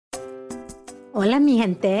Hola, mi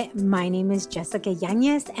gente. My name is Jessica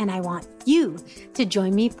Yanez, and I want you to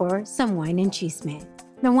join me for some Wine and Chisme.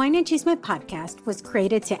 The Wine and Chisme podcast was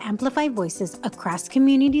created to amplify voices across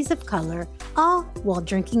communities of color, all while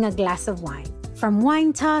drinking a glass of wine. From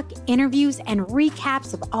wine talk, interviews, and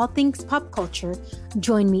recaps of all things pop culture,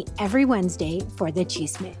 join me every Wednesday for the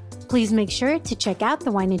Chisme. Please make sure to check out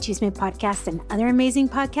the Wine and Chisme podcast and other amazing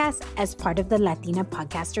podcasts as part of the Latina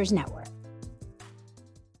Podcasters Network.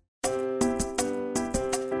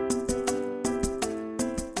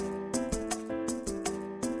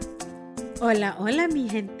 Hola, hola, mi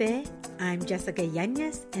gente. I'm Jessica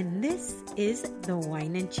Yanez, and this is the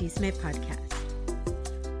Wine and Chisme podcast,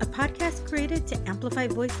 a podcast created to amplify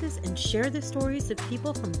voices and share the stories of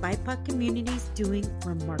people from BIPOC communities doing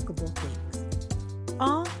remarkable things,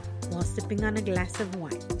 all while sipping on a glass of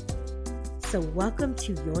wine. So welcome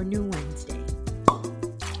to your new Wednesday.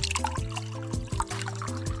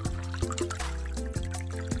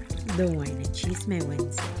 The Wine and Chisme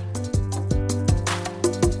Wednesday.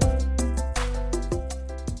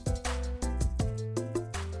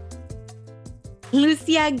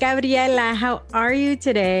 Lucia, Gabriela, how are you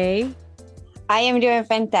today? I am doing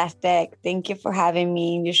fantastic. Thank you for having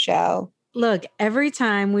me in your show. Look, every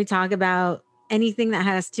time we talk about anything that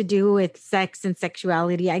has to do with sex and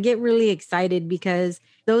sexuality, I get really excited because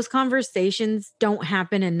those conversations don't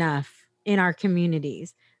happen enough in our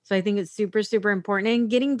communities. So I think it's super, super important and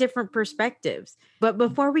getting different perspectives. But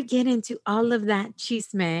before we get into all of that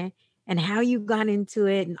chisme and how you got into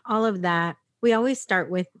it and all of that, we always start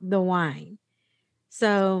with the wine.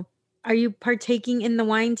 So are you partaking in the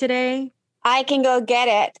wine today? I can go get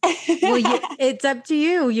it. Well, it's up to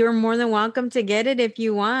you. You're more than welcome to get it if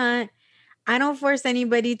you want. I don't force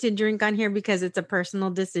anybody to drink on here because it's a personal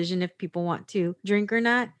decision if people want to drink or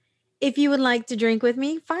not. If you would like to drink with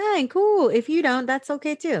me, fine, cool. If you don't, that's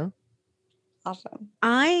okay too. Awesome.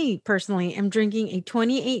 I personally am drinking a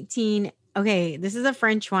 2018. Okay, this is a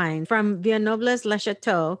French wine from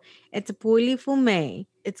Villeneuve-les-Châteaux. It's a Pouilly Fumé.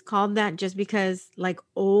 It's called that just because like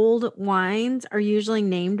old wines are usually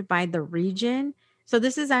named by the region. So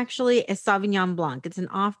this is actually a Sauvignon Blanc. It's an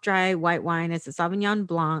off-dry white wine. It's a Sauvignon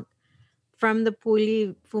Blanc from the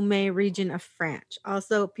Pouilly Fumé region of France.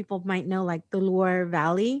 Also, people might know like the Loire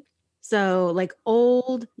Valley. So like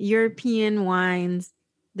old European wines,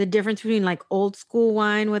 the difference between like old school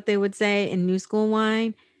wine, what they would say, and new school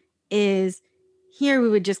wine is here we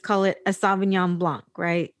would just call it a Sauvignon Blanc,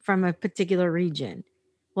 right? From a particular region.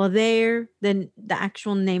 Well, the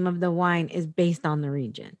actual name of the wine is based on the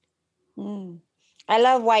region. I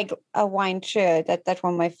love wine too. That's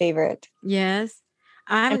one of my favorite. Yes.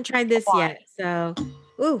 I haven't tried this yet. So,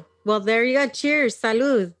 well, there you go. Cheers.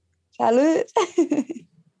 Salud. Salud.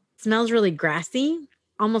 Smells really grassy,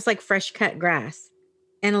 almost like fresh cut grass.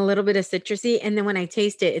 And a little bit of citrusy. And then when I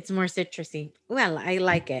taste it, it's more citrusy. Well, I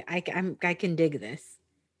like it. I can dig this.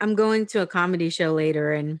 I'm going to a comedy show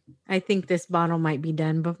later, and I think this bottle might be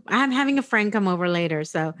done. But I'm having a friend come over later.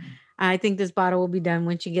 So I think this bottle will be done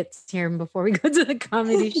when she gets here before we go to the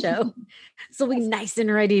comedy show. So we'll be nice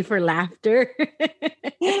and ready for laughter.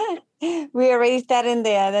 We already sat in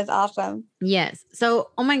there. That's awesome. Yes. So,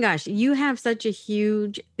 oh my gosh, you have such a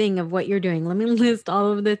huge thing of what you're doing. Let me list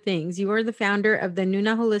all of the things. You are the founder of the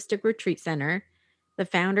Nuna Holistic Retreat Center, the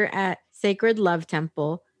founder at Sacred Love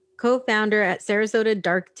Temple, co-founder at Sarasota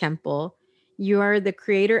Dark Temple. You are the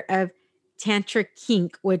creator of Tantra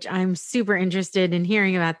Kink, which I'm super interested in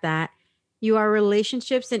hearing about that. You are a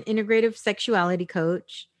relationships and integrative sexuality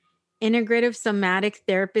coach, integrative somatic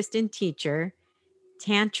therapist and teacher,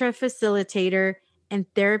 Tantra facilitator, and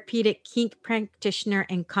therapeutic kink practitioner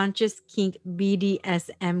and conscious kink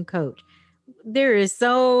BDSM coach. There is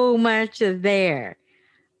so much there.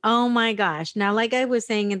 Oh my gosh. Now, like I was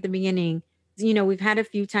saying at the beginning, we've had a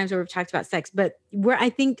few times where we've talked about sex, but I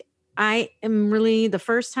think I am really the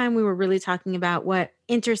first time we were really talking about what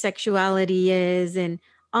intersexuality is and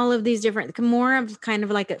all of these different, more of kind of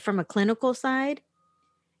like from a clinical side.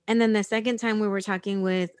 And then the second time we were talking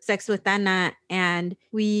with Sex with Anna, and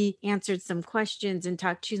we answered some questions and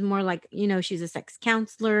talked. She's more like, she's a sex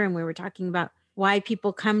counselor, and we were talking about why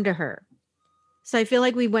people come to her. So I feel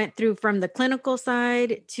like we went through from the clinical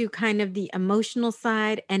side to kind of the emotional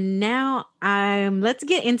side. And now let's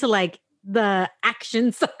get into like the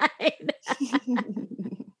action side.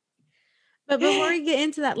 But before we get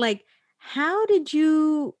into that, like, how did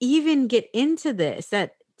you even get into this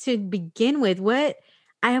to begin with?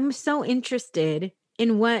 I am so interested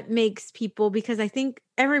in what makes people, because I think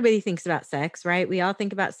everybody thinks about sex, right? We all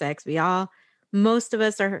think about sex. Most of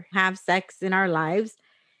us have sex in our lives.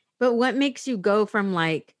 But what makes you go from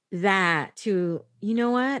like that to, you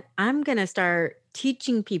know what? I'm going to start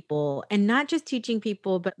teaching people, and not just teaching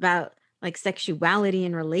people but about like sexuality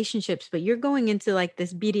and relationships, but you're going into like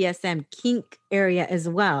this BDSM kink area as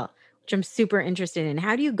well, which I'm super interested in.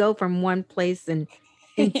 How do you go from one place and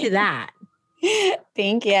into that?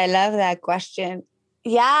 Thank you. I love that question.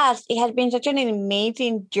 Yes, it has been such an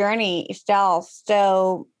amazing journey itself.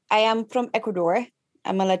 So I am from Ecuador.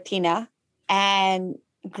 I'm a Latina. And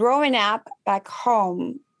growing up back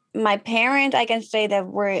home, my parents, I can say that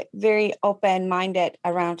were very open-minded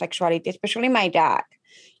around sexuality, especially my dad.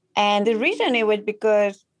 And the reason it was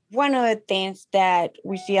because one of the things that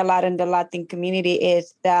we see a lot in the Latin community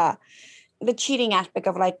is the cheating aspect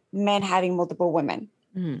of like men having multiple women.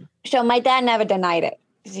 Mm. So my dad never denied it.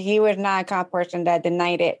 He was not a kind of person that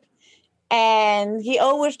denied it. And he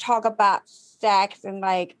always talked about sex and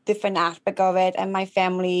like different aspect of it. And my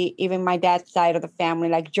family, even my dad's side of the family,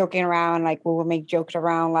 like joking around, like we would make jokes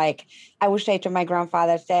around. Like I would say to my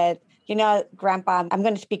grandfather, said, you know, Grandpa, I'm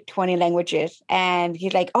going to speak 20 languages. And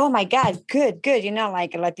he's like, oh my God, good, good. You know,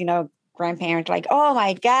 like a Latino grandparents, like, oh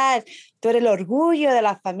my God, tú eres el orgullo de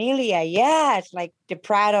la familia. Yes, like the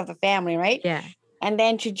pride of the family, right? Yeah. And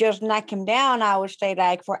then to just knock him down, I would say,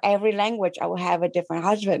 like, for every language, I would have a different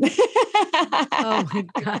husband. Oh my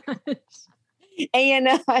gosh. And, you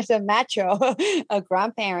know, as a macho, a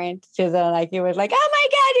grandparent to the, like, he was like, oh my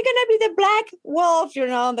God, you're going to be the black wolf, you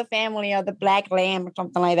know, the family, or the black lamb or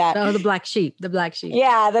something like that. Oh, the black sheep, the black sheep.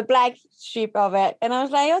 Yeah, the black sheep of it. And I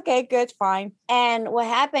was like, okay, good, fine. And what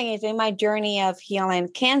happened is in my journey of healing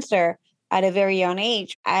cancer, at a very young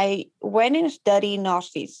age, I went and studied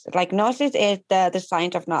Gnosis. Like Gnosis is the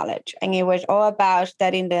science of knowledge. And it was all about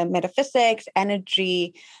studying the metaphysics,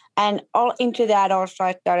 energy, and all into that also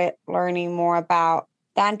I started learning more about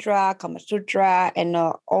Tantra, Kama Sutra, and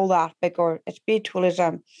all the aspect or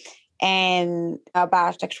spiritualism and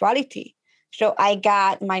about sexuality. So I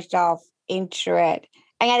got myself into it.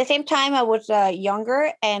 And at the same time, I was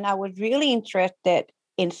younger and I was really interested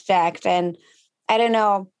in sex. And I don't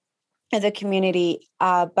know, as a community.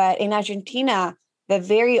 But in Argentina, they're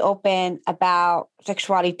very open about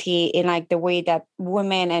sexuality in like the way that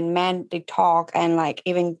women and men they talk, and like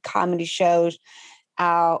even comedy shows,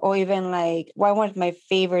 or even like one was my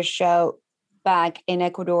favorite show back in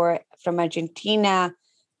Ecuador from Argentina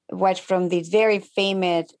was from this very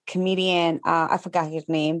famous comedian. I forgot his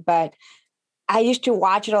name, but I used to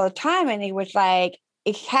watch it all the time, and it was like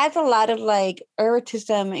it has a lot of like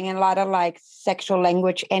erotism and a lot of like sexual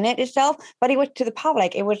language in it itself, but it was to the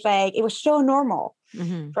public. It was like it was so normal,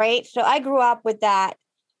 right? So I grew up with that.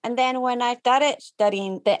 And then when I started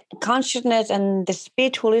studying the consciousness and the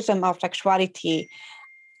spiritualism of sexuality,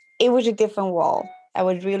 it was a different world. I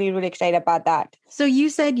was really, really excited about that. So you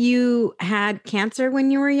said you had cancer when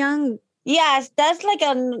you were young? Yes, that's like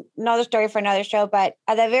another story for another show. But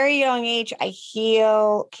at a very young age, I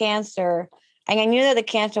healed cancer. And I knew that the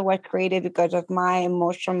cancer was created because of my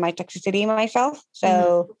emotion, my toxicity myself.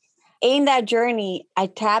 So in that journey, I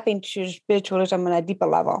tap into spiritualism on a deeper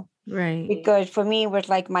level. Right. Because for me, it was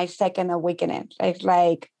like my second awakening. It's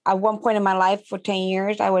like at one point in my life for 10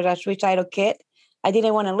 years, I was a suicidal kid. I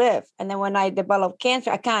didn't want to live. And then when I developed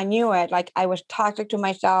cancer, I kind of knew it. Like I was toxic to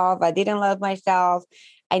myself. I didn't love myself.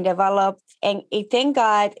 I developed, and thank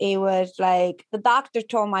God it was like the doctor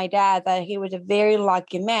told my dad that he was a very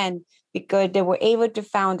lucky man because they were able to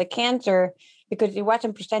find the cancer because it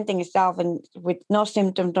wasn't presenting itself and with no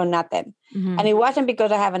symptoms or nothing. And it wasn't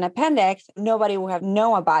because I have an appendix. Nobody would have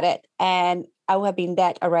known about it. And I would have been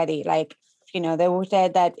dead already. Like, you know, they would say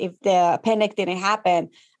that if the appendix didn't happen,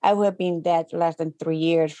 I would have been dead less than 3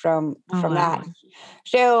 years from that.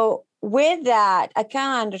 So with that, I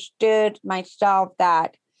kind of understood myself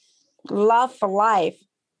that love for life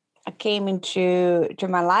came into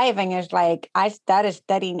my life, and it's like I started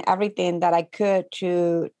studying everything that I could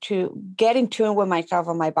to get in tune with myself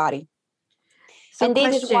and my body. So and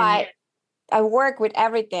this is why I work with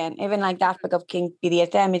everything, even like the aspect of King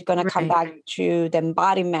BDSM is going to come back to the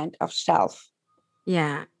embodiment of self.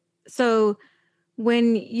 Yeah. So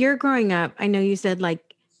when you're growing up, I know you said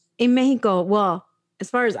like in Mexico, well, as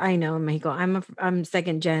far as I know in Mexico, I'm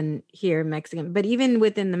second gen here, Mexican, but even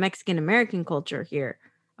within the Mexican American culture here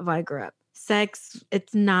of I grew up, sex,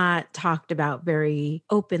 it's not talked about very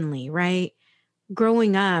openly, right?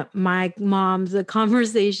 Growing up, the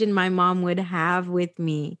conversation my mom would have with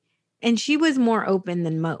me, and she was more open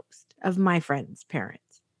than most of my friends'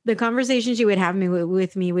 parents. The conversation she would have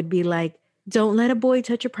with me would be like, don't let a boy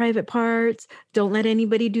touch your private parts. Don't let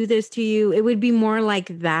anybody do this to you. It would be more like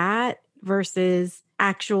that versus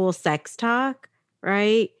actual sex talk,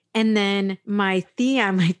 right? And then my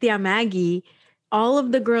tia Maggie, all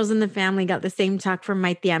of the girls in the family got the same talk from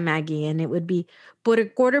my tia Maggie, and it would be put a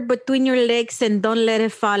quarter between your legs and don't let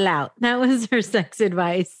it fall out. That was her sex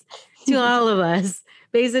advice to all of us.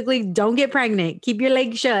 Basically, don't get pregnant. Keep your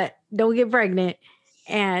legs shut. Don't get pregnant.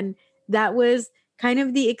 And that was kind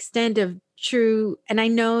of the extent of true. And I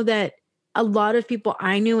know that a lot of people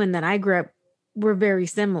I knew and that I grew up were very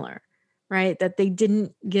similar, right? That they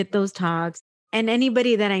didn't get those talks. And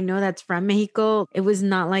anybody that I know that's from Mexico, it was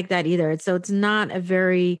not like that either. So it's not a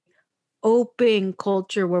very open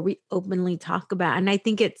culture where we openly talk about. And I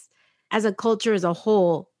think it's as a culture as a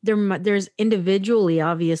whole, there's individually,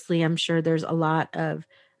 obviously, I'm sure there's a lot of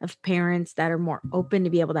parents that are more open to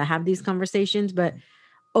be able to have these conversations, but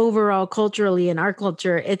overall culturally in our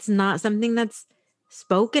culture, it's not something that's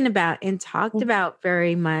spoken about and talked about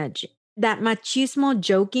very much. That machismo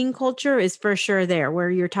joking culture is for sure there, where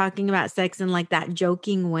you're talking about sex in like that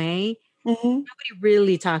joking way. Mm-hmm. Nobody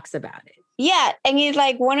really talks about it. Yeah. And it's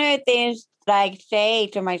like one of the things that I say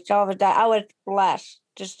to myself is that I was blessed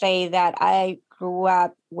to say that I grew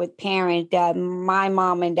up with parents that my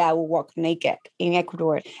mom and dad would walk naked in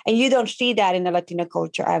Ecuador. And you don't see that in the Latino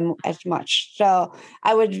culture as much. So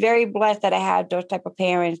I was very blessed that I had those type of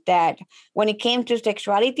parents that when it came to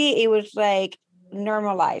sexuality, it was like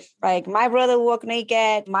normalized. Like my brother would walk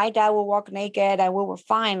naked, my dad would walk naked, and we were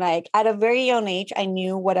fine. Like at a very young age, I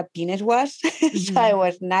knew what a penis was. So I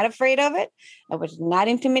was not afraid of it. I was not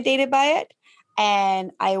intimidated by it.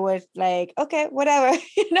 And I was like, okay, whatever.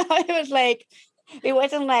 It was like, it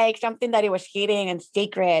wasn't like something that it was hidden and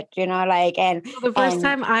secret, like, and So the first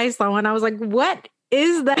time I saw one, I was like, what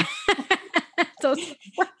is that? So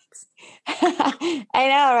I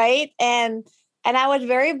know, right? And I was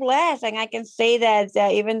very blessed. And I can say that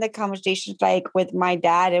even the conversations like with my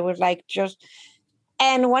dad, it was like just,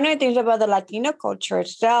 and one of the things about the Latino culture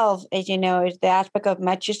itself is, is the aspect of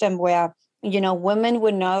machismo where, women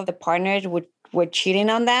would know the partners were cheating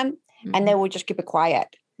on them and they would just keep it quiet.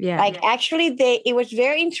 Yeah. Like actually it was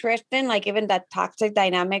very interesting, like even that toxic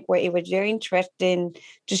dynamic where it was very interesting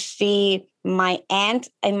to see my aunt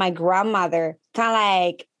and my grandmother kind of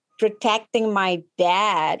like protecting my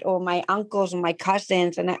dad or my uncles and my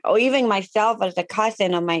cousins or even myself as a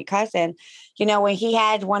cousin of my cousin. When he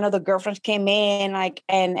had one of the girlfriends came in, like,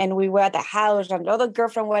 and we were at the house and the other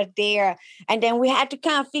girlfriend was there. And then we had to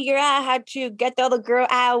kind of figure out how to get the other girl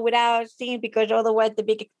out without seeing, because otherwise the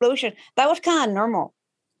big explosion. That was kind of normal.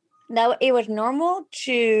 Now it was normal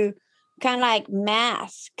to kind of like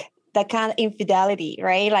mask that kind of infidelity,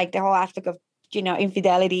 right? Like the whole aspect of,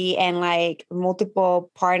 infidelity and like multiple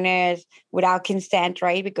partners without consent,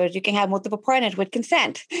 right? Because you can have multiple partners with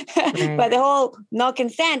consent, Right. but the whole no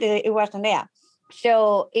consent, it wasn't there.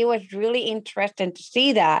 So it was really interesting to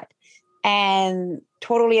see that, and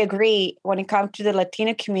totally agree when it comes to the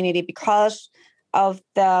Latino community, because of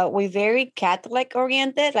we're very Catholic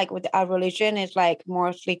oriented, like with our religion is like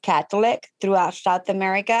mostly Catholic throughout South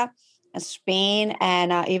America and Spain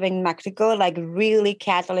and even Mexico, like really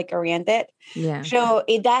Catholic oriented. Yeah. So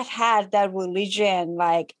it does have that religion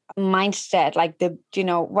like mindset, like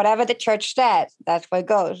whatever the church says, that's what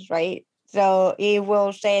goes, right? So it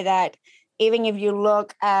will say that even if you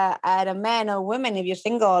look at a man or woman, if you're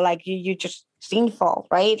single, like you just sinful,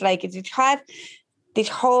 right? Like it's hard. This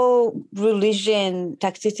whole religion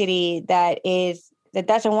toxicity that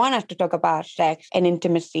doesn't want us to talk about sex and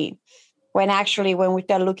intimacy. When actually, when we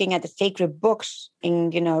start looking at the sacred books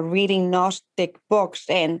and, reading Gnostic books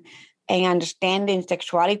and understanding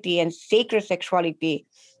sexuality and sacred sexuality,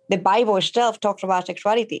 the Bible itself talks about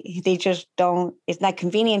sexuality. They just don't, it's not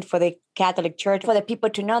convenient for the Catholic Church, for the people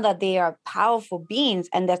to know that they are powerful beings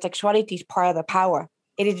and that sexuality is part of the power.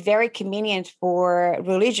 It is very convenient for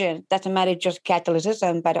religion. Doesn't matter just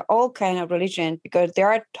Catholicism, but all kind of religion, because there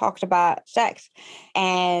are talks about sex.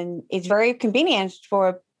 And it's very convenient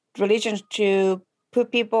for religions to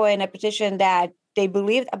put people in a position that they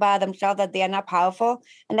believe about themselves that they are not powerful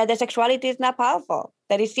and that their sexuality is not powerful,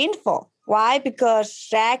 that is sinful. Why? Because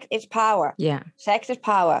sex is power. Yeah. Sex is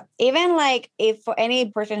power. Even like if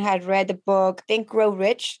any person has read the book Think Grow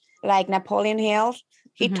Rich, like Napoleon Hill,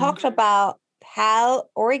 he talks about how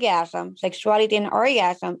orgasm, sexuality and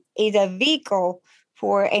orgasm is a vehicle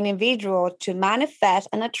for an individual to manifest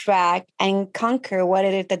and attract and conquer what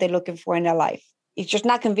it is that they're looking for in their life. It's just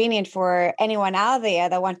not convenient for anyone out there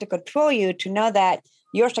that wants to control you to know that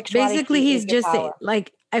your sexuality basically he's is your just power.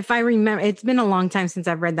 like, if I remember, it's been a long time since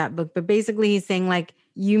I've read that book, but basically he's saying like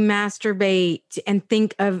you masturbate and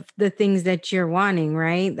think of the things that you're wanting,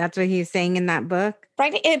 right? That's what he's saying in that book.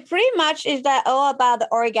 Right. It pretty much is that all about the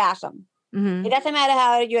orgasm. It Mm-hmm. doesn't matter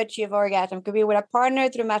how you achieve orgasm. It could be with a partner,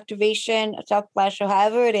 through masturbation, self-pleasure,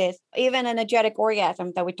 however it is. Even energetic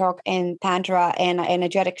orgasm that we talk in Tantra and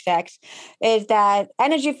energetic sex is that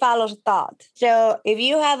energy follows thought. So if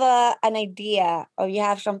you have an idea or you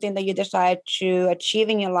have something that you decide to achieve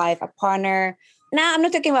in your life, a partner, now I'm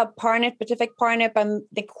not talking about partner, specific partner, but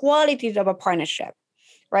the qualities of a partnership,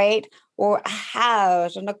 right? Or a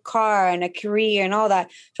house and a car and a career and all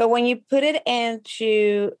that. So when you put it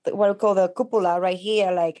into what we call the cupola right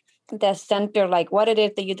here, like the center, like what it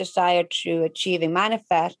is that you desire to achieve and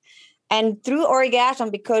manifest. And through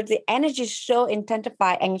orgasm, because the energy is so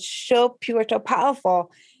intensified and so pure, so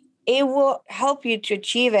powerful, it will help you to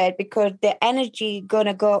achieve it because the energy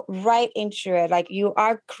gonna go right into it. Like you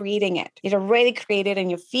are creating it. It's already created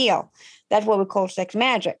and you feel. That's what we call sex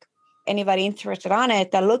magic. Anybody interested on it,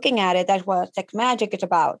 that looking at it, that's what sex magic is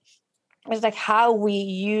about. It's like how we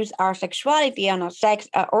use our sexuality and our sex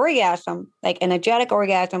orgasm, like energetic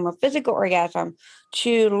orgasm or physical orgasm,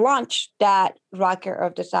 to launch that rocket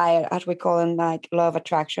of desire, as we call in like law of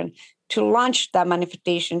attraction, to launch that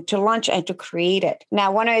manifestation, to launch and to create it.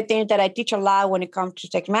 Now, one of the things that I teach a lot when it comes to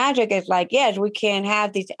sex magic is like, yes, we can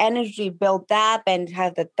have this energy built up and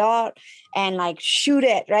have the thought and like shoot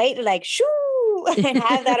it, right? Like shoo and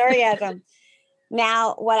have that orgasm.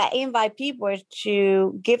 Now, what I invite people is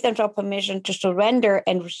to give themselves permission to surrender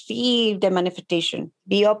and receive the manifestation.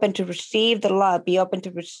 Be open to receive the love. Be open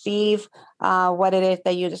to receive what it is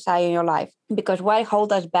that you desire in your life. Because what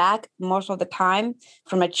holds us back most of the time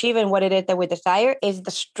from achieving what it is that we desire is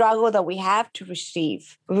the struggle that we have to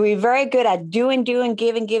receive. We're very good at doing, giving,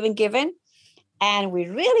 and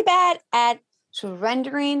we're really bad at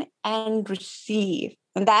surrendering and receive.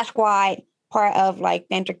 And that's why part of like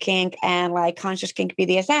Tantra kink and like conscious kink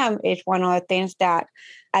BDSM is one of the things that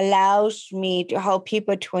allows me to help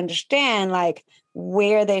people to understand like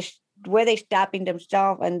where they stopping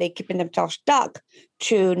themselves and they keeping themselves stuck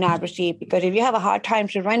to not receive. Because if you have a hard time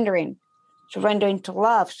surrendering to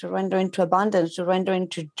love, surrendering to abundance, surrendering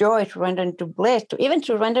to joy, surrendering to bliss, to even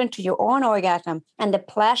surrendering to your own orgasm and the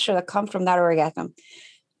pleasure that comes from that orgasm.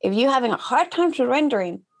 If you're having a hard time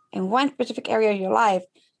surrendering in one specific area of your life,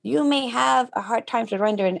 you may have a hard time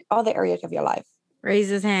surrendering in other areas of your life. Raise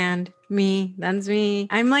his hand. Me. That's me.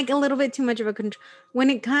 I'm like a little bit too much of a control when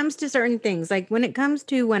it comes to certain things. Like when it comes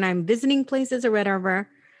to when I'm visiting places or whatever,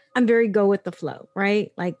 I'm very go with the flow,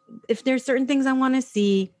 right? Like if there's certain things I want to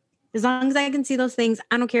see, as long as I can see those things,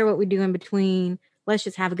 I don't care what we do in between. Let's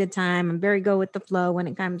just have a good time. I'm very go with the flow when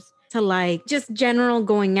it comes to like just general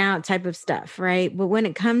going out type of stuff, right? But when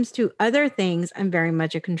it comes to other things, I'm very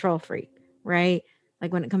much a control freak, right?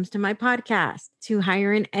 Like when it comes to my podcast, to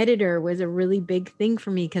hire an editor was a really big thing for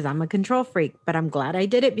me because I'm a control freak, but I'm glad I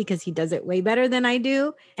did it because he does it way better than I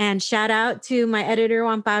do. And shout out to my editor,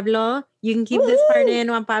 Juan Pablo. You can keep this part Woohoo! in,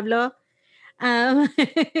 Juan Pablo.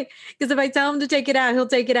 Because if I tell him to take it out, he'll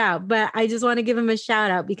take it out. But I just want to give him a shout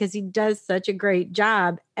out because he does such a great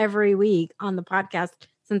job every week on the podcast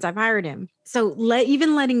since I've hired him. So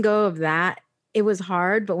even letting go of that, it was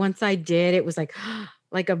hard. But once I did, it was like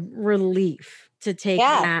a relief to take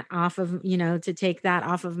Yeah. that off of, to take that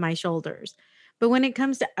off of my shoulders. But when it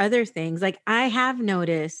comes to other things, like I have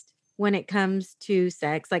noticed when it comes to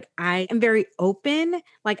sex, like I am very open.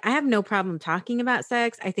 Like I have no problem talking about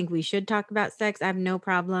sex. I think we should talk about sex. I have no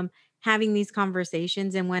problem having these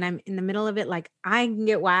conversations. And when I'm in the middle of it, like I can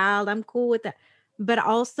get wild. I'm cool with that. But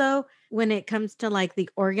also when it comes to like the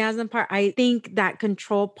orgasm part, I think that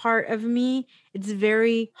control part of me, it's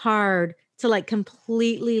very hard to like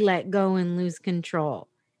completely let go and lose control.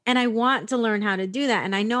 And I want to learn how to do that.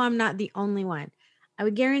 And I know I'm not the only one. I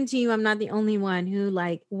would guarantee you I'm not the only one who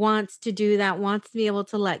like wants to do that, wants to be able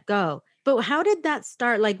to let go. But how did that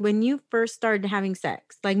start? Like when you first started having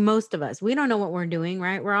sex, like most of us, we don't know what we're doing,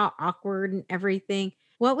 right? We're all awkward and everything.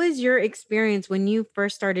 What was your experience when you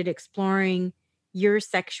first started exploring your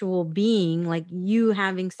sexual being, like you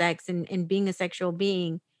having sex and being a sexual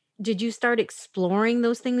being? Did you start exploring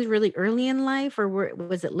those things really early in life or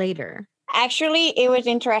was it later? Actually, it was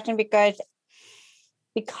interesting because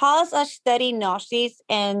I study Gnosis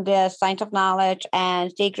and the science of knowledge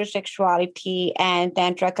and sacred sexuality and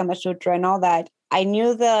Tantra, Kama Sutra, and all that. I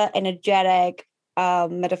knew the energetic,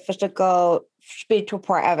 metaphysical, spiritual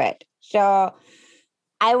part of it. So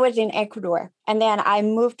I was in Ecuador and then I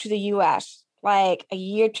moved to the US like a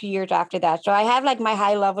year, 2 years after that. So I have like my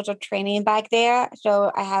high levels of training back there.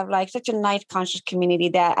 So I have like such a nice conscious community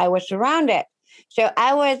that I was surrounded. So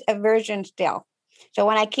I was a virgin still. So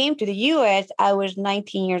when I came to the US, I was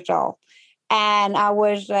 19 years old. And I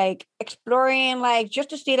was like exploring like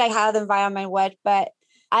just to see like how the environment was. But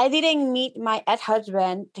I didn't meet my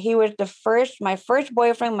ex-husband. He was my first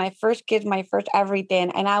boyfriend, my first kids, my first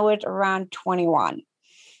everything. And I was around 21.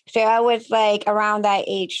 So I was like around that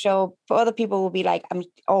age. So for other people will be like, I'm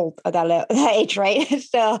old at that age, right?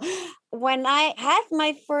 So when I had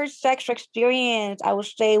my first sexual experience, I would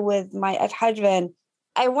say with my ex-husband,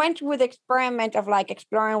 I went with the experiment of like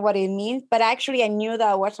exploring what it means, but actually I knew that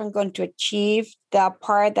I wasn't going to achieve the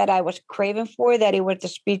part that I was craving for, that it was the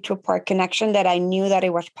spiritual part connection, that I knew that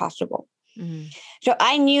it was possible. Mhm. So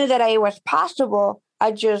I knew that it was possible.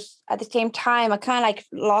 I just, at the same time, I kind of like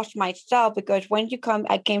lost myself because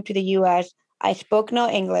I came to the US, I spoke no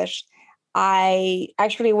English. I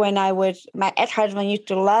actually, my ex-husband used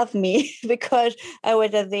to love me because I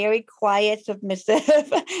was a very quiet, submissive,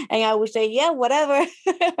 and I would say, yeah, whatever,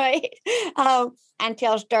 right?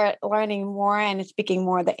 Until I start learning more and speaking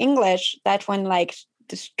more the English, that's when like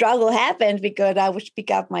the struggle happens because I would speak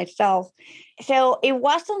up myself. So it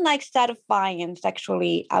wasn't like satisfying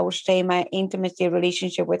sexually, I would say, my intimacy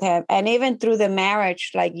relationship with him. And even through the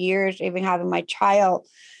marriage, like years, even having my child,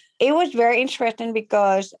 it was very interesting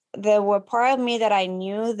because there were part of me that I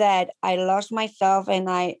knew that I lost myself and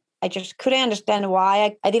I just couldn't understand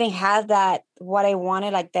why I didn't have that, what I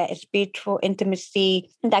wanted, like that spiritual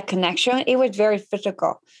intimacy, that connection. It was very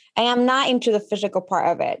physical. And I'm not into the physical part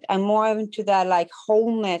of it. I'm more into that like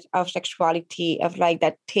wholeness of sexuality, of like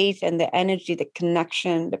that taste and the energy, the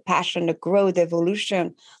connection, the passion, the growth, the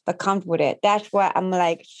evolution that comes with it. That's what I'm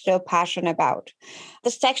like so passionate about.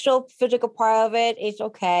 The sexual physical part of it is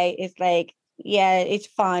okay. It's like, yeah, it's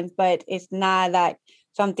fun, but it's not like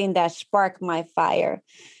something that sparked my fire.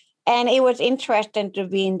 And it was interesting to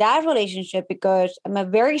be in that relationship because I'm a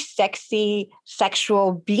very sexy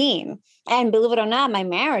sexual being. And believe it or not, my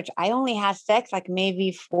marriage, I only had sex like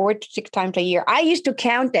maybe 4 to 6 times a year. I used to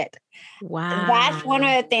count it. That's one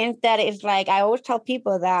Wow. of the things that is like, I always tell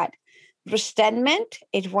people that resentment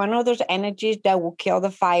is one of those energies that will kill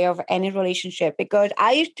the fire of any relationship. Because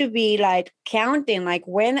I used to be like counting like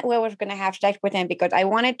when I was going to have sex with him because I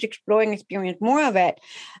wanted to explore and experience more of it.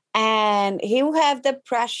 And he would have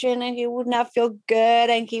depression and he would not feel good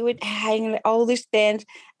and he would hang all these things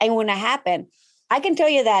and it would not happen. I can tell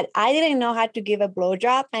you that I didn't know how to give a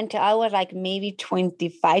blowjob until I was like maybe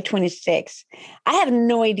 25, 26. I have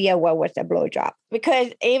no idea what was a blowjob because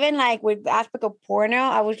even like with the aspect of porno,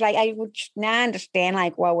 I was like, I would just not understand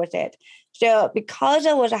like what was it. So because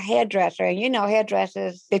I was a hairdresser, and you know,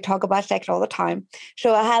 hairdressers, they talk about sex all the time.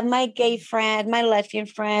 So I have my gay friends, my lesbian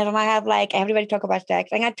friends, and I have like everybody talk about sex.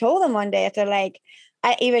 And I told them one day, I said like,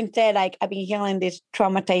 I even said like I've been healing this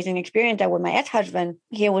traumatizing experience that with my ex-husband,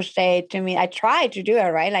 he would say to me, I tried to do it,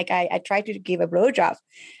 right? Like I tried to give a blowjob.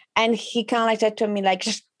 And he kind of like said to me, like,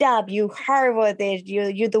 stop, you horrible at this.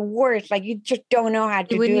 You're the worst. Like you just don't know how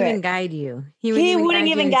He to wouldn't do even it. guide you. He wouldn't He even wouldn't guide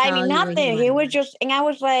you even and guide me, tell you what he nothing. He was wanted. just, and I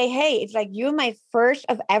was like, hey, it's like you're my first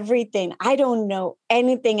of everything. I don't know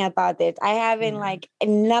anything about this. I haven't Yeah. like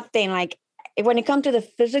nothing. Like when it comes to the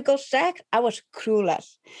physical sex, I was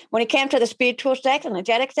clueless. When it came to the spiritual sex,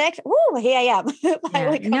 energetic sex, woo, here I am. Like when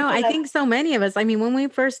Yeah. it comes No, to I the, think so many of us, I mean, when we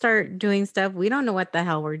first start doing stuff, we don't know what the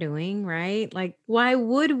hell we're doing, right? Like, why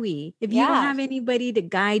would we? If you don't yes, have anybody to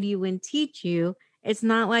guide you and teach you, it's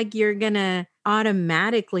not like you're going to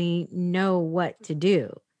automatically know what to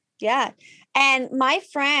do. yeah. And my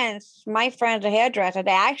friends, the hairdresser,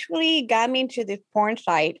 they actually got me into this porn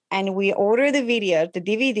site and we ordered the videos, the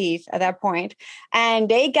DVDs at that point, and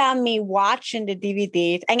they got me watching the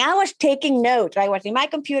DVDs and I was taking notes. I was in my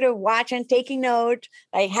computer watching, taking notes,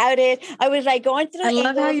 like I was like going through I the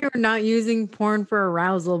love how angles. you're not using porn for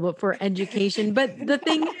arousal, but for education. But the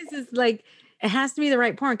thing is like, it has to be the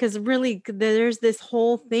right porn because really, there's this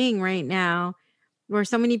whole thing right now where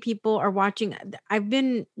so many people are watching. I've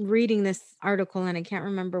been reading this article and I can't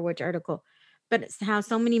remember which article, but it's how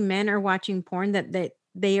so many men are watching porn that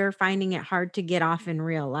they are finding it hard to get off in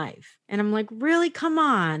real life. And I'm like, really? Come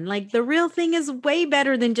on. Like the real thing is way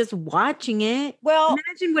better than just watching it. Well,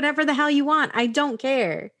 Imagine whatever the hell you want. I don't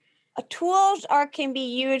care. tools are can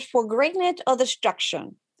be used for greatness or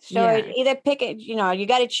destruction. So it Yeah. either pick it, you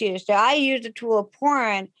got to choose. So I use the tool of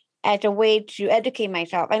porn as a way to educate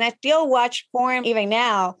myself. And I still watch porn even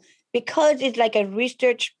now because it's like a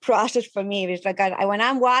research process for me. It's like when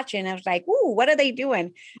I'm watching, I was like, ooh, what are they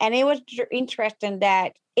doing? And it was interesting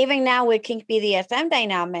that even now with Kink BDSM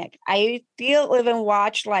dynamic, I still even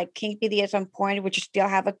watch like Kink BDSM porn, which still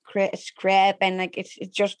have a script and like it's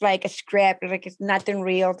just like a script, like it's nothing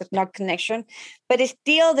real, there's no connection, but it's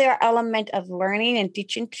still there element of learning and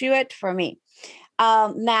teaching to it for me.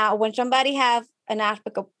 Now, when somebody have an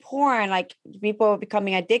aspect of porn, like people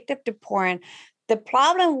becoming addicted to porn, the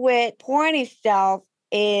problem with porn itself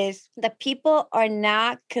is that people are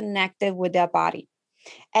not connected with their body.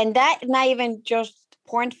 And that not even just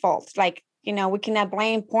porn faults. Like, we cannot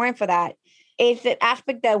blame porn for that. It's the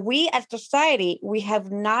aspect that we as society, we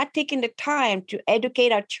have not taken the time to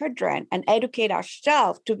educate our children and educate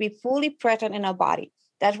ourselves to be fully present in our body.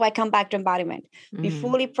 That's why I come back to embodiment. Be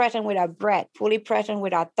fully present with our breath, fully present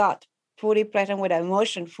with our thoughts, fully present with our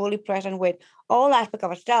emotion, fully present with all aspects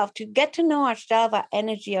of ourselves, to get to know ourselves, our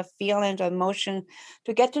energy, our feelings, our emotion,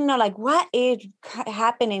 to get to know like what is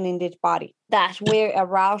happening in this body. That's where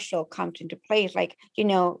arousal comes into place. Like,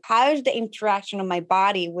 how is the interaction of my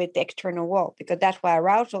body with the external world? Because that's what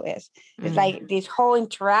arousal is. It's like this whole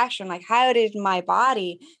interaction, like how it is my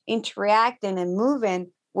body interacting and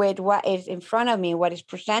moving with what is in front of me, what is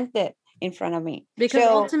presented in front of me. Because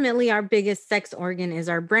ultimately our biggest sex organ is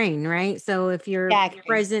our brain, right? So if you're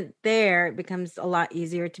present there, it becomes a lot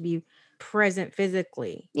easier to be present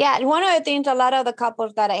physically. Yeah. And one of the things, a lot of the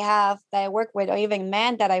couples that I work with, or even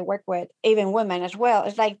men that I work with, even women as well,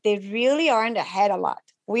 it's like they really are in the head a lot.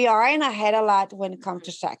 We are in the head a lot when it comes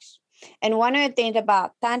to sex. And one of the things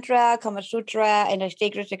about Tantra, Kama Sutra, and the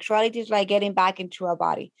sacred sexuality is like getting back into our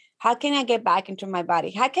body. How can I get back into my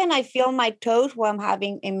body? How can I feel my toes while I'm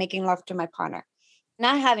having and making love to my partner?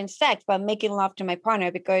 Not having sex, but making love to my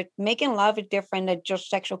partner, because making love is different than just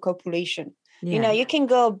sexual copulation. Yeah. You can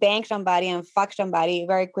go bang somebody and fuck somebody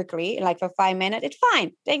very quickly, like for 5 minutes. It's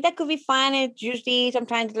fine. Like that could be fun. It's juicy.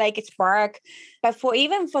 Sometimes like it's spark. But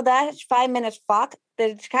even for that 5 minutes fuck,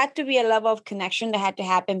 there had to be a level of connection that had to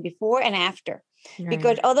happen before and after. Right.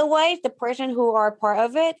 Because otherwise, the person who are part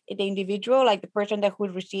of it, the individual, like the person that who's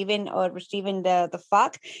receiving the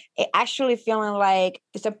fuck, it actually feeling like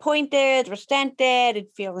disappointed, resented, it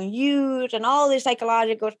feeling used, and all this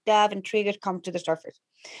psychological stuff and triggers come to the surface.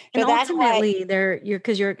 So and ultimately,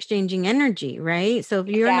 you're exchanging energy, right? So if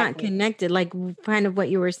you're not connected, like kind of what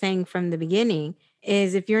you were saying from the beginning,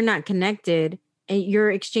 is if you're not connected and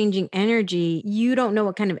you're exchanging energy, you don't know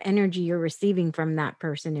what kind of energy you're receiving from that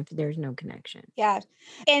person if there's no connection. Yes.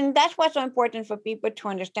 And that's what's so important for people to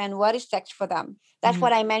understand what is sex for them. That's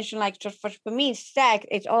what I mentioned, like just for me, sex,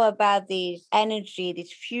 it's all about this energy,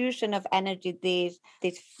 this fusion of energy,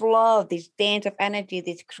 this flow, this dance of energy,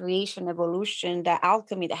 this creation, evolution, the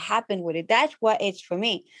alchemy that happened with it. That's what it's for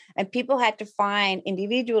me. And people had to find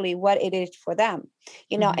individually what it is for them.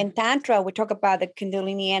 In Tantra, we talk about the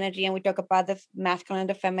Kundalini energy, and we talk about the masculine,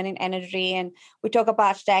 the feminine energy, and we talk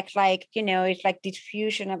about sex like, it's like this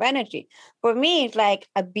fusion of energy. For me, it's like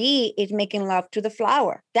a bee is making love to the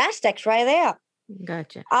flower. That's sex right there.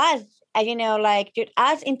 Gotcha. Us,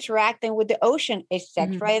 us interacting with the ocean is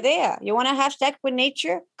sex right there. You want to have sex with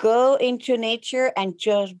nature? Go into nature and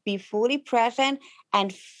just be fully present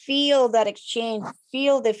and feel that exchange,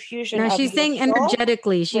 feel the fusion. Now, she's saying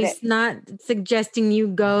energetically. She's not suggesting you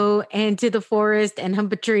go into the forest and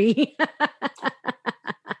hump a tree.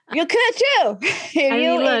 You could too.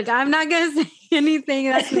 Look, I'm not going to say anything.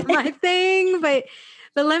 That's not my thing. But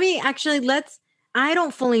I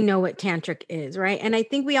don't fully know what tantric is, right? And I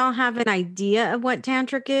think we all have an idea of what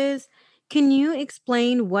tantric is. Can you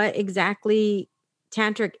explain what exactly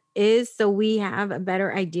tantric is so we have a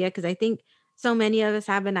better idea? Because I think so many of us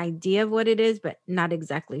have an idea of what it is, but not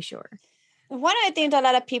exactly sure. One of the things a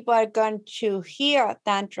lot of people are going to hear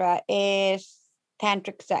Tantra is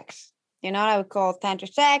tantric sex. I would call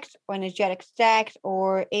tantric sex or energetic sex,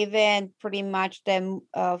 or even pretty much the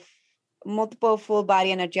multiple full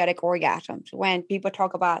body energetic orgasms when people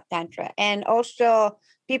talk about Tantra. And also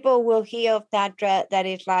people will hear of Tantra that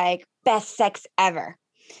is like best sex ever.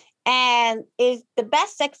 And it's the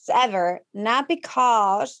best sex ever, not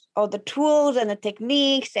because of the tools and the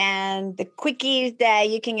techniques and the quickies that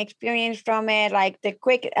you can experience from it, like the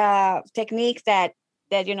quick techniques that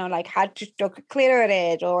like how to stroke a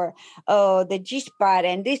clitoris or the G-spot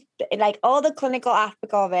and this, like all the clinical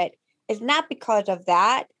aspect of it. It's not because of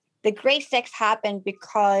that. The great sex happened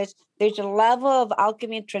because there's a level of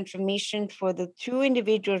alchemy and transformation for the two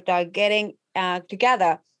individuals that are getting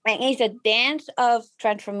together. And it's a dance of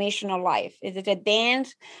transformational life. It's a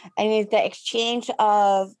dance, and it's the exchange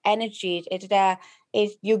of energies.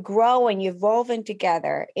 It's you grow and you evolving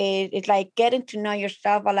together. It's like getting to know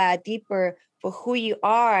yourself a lot deeper for who you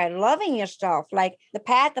are, loving yourself. Like the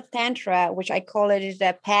path of Tantra, which I call it, is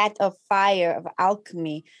the path of fire, of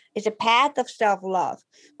alchemy. It's a path of self-love.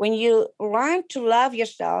 When you learn to love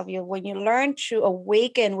yourself, when you learn to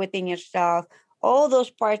awaken within yourself, all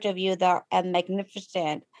those parts of you that are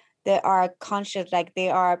magnificent, they are conscious, like they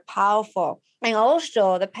are powerful. And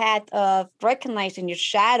also the path of recognizing your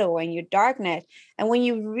shadow and your darkness. And when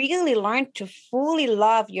you really learn to fully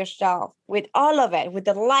love yourself with all of it, with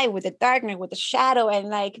the light, with the darkness, with the shadow, and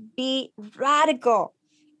like be radical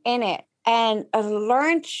in it, and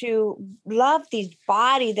learn to love this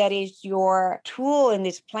body that is your tool in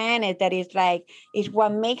this planet, that is like is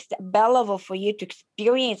what makes it available for you to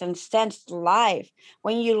experience and sense life.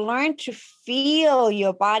 When you learn to feel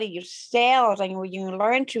your body, your cells, and when you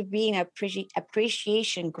learn to be in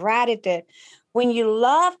appreciation, gratitude, when you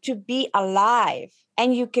love to be alive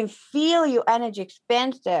and you can feel your energy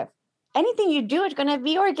expansive, anything you do is going to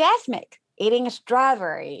be orgasmic. Eating a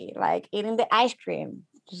strawberry, like eating the ice cream,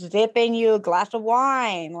 sipping you a glass of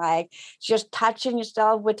wine, like just touching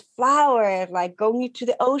yourself with flowers, like going into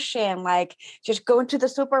the ocean, like just going to the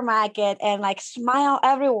supermarket and like smile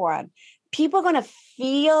everyone. People are going to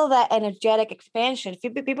feel that energetic expansion.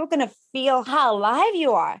 People are going to feel how alive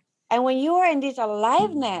you are. And when you are in this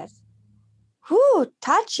aliveness,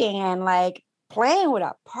 touching and like playing with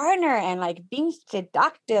a partner and like being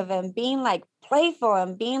seductive and being like playful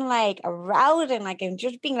and being like arousing, like and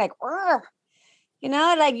just being like, "Urgh."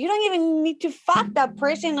 Like you don't even need to fuck that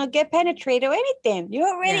person or get penetrated or anything. You're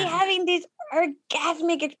already having this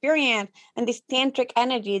orgasmic experience and this tantric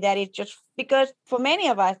energy that is just because for many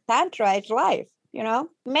of us, Tantra is life.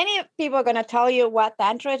 Many people are going to tell you what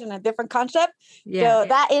Tantra is in a different concept. So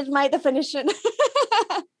that is my definition.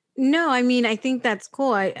 No, I mean, I think that's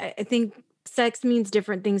cool. I think sex means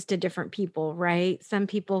different things to different people, right? Some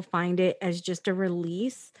people find it as just a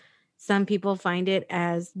release. Some people find it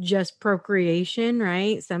as just procreation,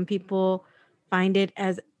 right? Some people find it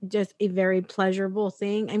as just a very pleasurable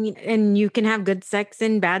thing. I mean, and you can have good sex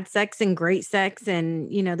and bad sex and great sex. And,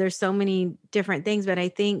 there's so many different things. But I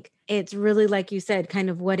think it's really, like you said, kind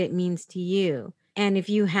of what it means to you. And if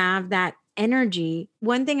you have that energy,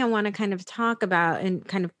 one thing I want to kind of talk about and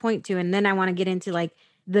kind of point to, and then I want to get into like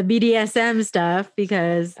the BDSM stuff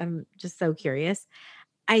because I'm just so curious.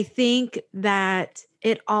 I think that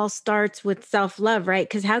it all starts with self-love, right?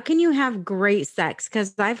 Because how can you have great sex?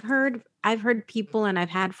 Because I've heard people and I've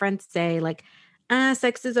had friends say like,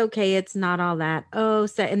 sex is okay, it's not all that.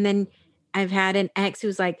 And then I've had an ex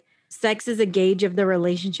who's like, sex is a gauge of the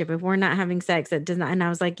relationship. If we're not having sex, it does not. And I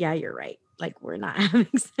was like, yeah, you're right. Like we're not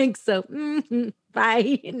having sex, so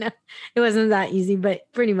bye. It wasn't that easy,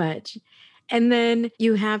 but pretty much. And then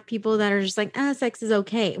you have people that are just like, sex is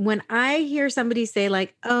okay. When I hear somebody say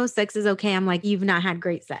like, oh, sex is okay, I'm like, you've not had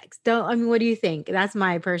great sex. What do you think? That's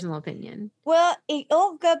my personal opinion. Well, it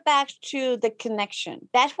all goes back to the connection.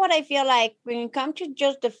 That's what I feel like when you come to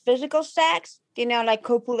just the physical sex, like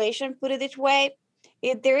copulation, put it this way,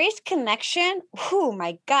 if there is connection, oh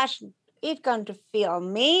my gosh, it's going to feel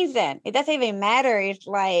amazing. It doesn't even matter. It's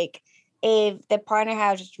like if the partner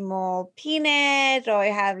has a small penis or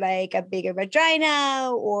have like a bigger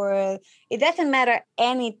vagina, or it doesn't matter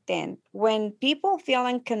anything. When people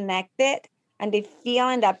feeling connected and they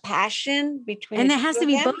feeling that passion between And the it two has to of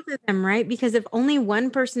be them. both of them, right? Because if only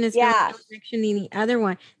one person is feeling Yes. connection in the other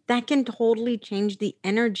one, that can totally change the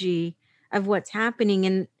energy of what's happening.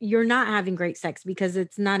 And you're not having great sex because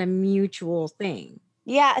it's not a mutual thing.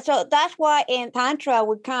 Yeah. So that's why in Tantra,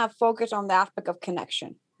 we kind of focus on the aspect of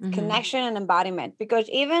connection, connection and embodiment, because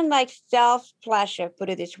even like self pleasure, put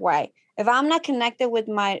it this way, if I'm not connected with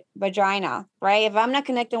my vagina, right? If I'm not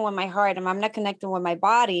connected with my heart and I'm not connected with my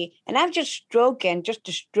body and I'm just stroking, just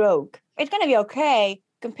to stroke, it's going to be okay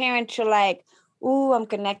comparing to like, ooh, I'm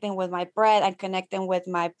connecting with my breath. I'm connecting with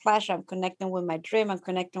my pleasure. I'm connecting with my dream. I'm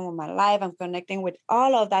connecting with my life. I'm connecting with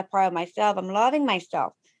all of that part of myself. I'm loving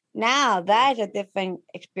myself. Now that is a different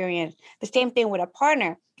experience. The same thing with a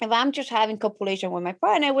partner. If I'm just having copulation with my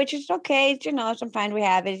partner, which is okay, sometimes we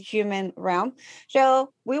have it human realm.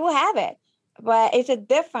 So we will have it. But it's a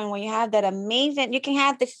different when you have that amazing, you can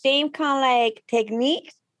have the same kind of like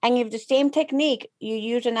techniques. And if the same technique, you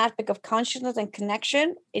use an aspect of consciousness and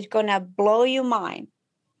connection, it's going to blow your mind.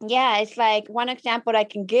 Yeah, it's like one example I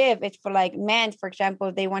can give is for like men, for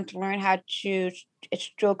example, they want to learn how to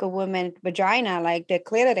stroke a woman's vagina, like the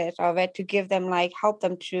clitoris of it, to give them like help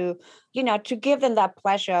them to, to give them that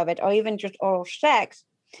pleasure of it, or even just oral sex.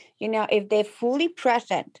 If they're fully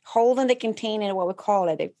present, holding the container, what we call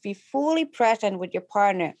it, if you're fully present with your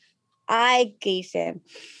partner, eye gazing,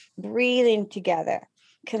 breathing together,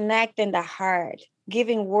 connecting the heart,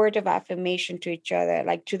 giving words of affirmation to each other,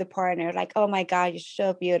 like to the partner, like, oh my God, you're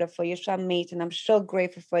so beautiful. You're so amazing. I'm so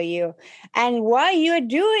grateful for you. And while you're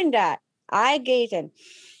doing that, eye gazing,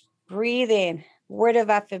 breathing, word of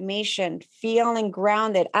affirmation, feeling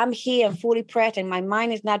grounded. I'm here and fully present. My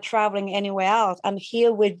mind is not traveling anywhere else. I'm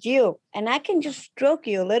here with you. And I can just stroke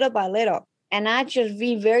you little by little. And I just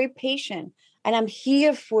be very patient. And I'm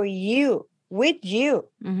here for you, with you.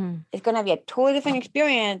 Mm-hmm. It's going to be a totally different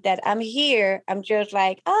experience that I'm here. I'm just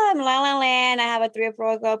like, oh, I'm La La Land. I have a 3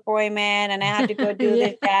 o'clock appointment and I have to go do Yeah.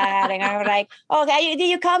 this, that. And I'm like, okay, did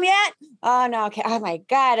you come yet? Oh, no. Okay. Oh, my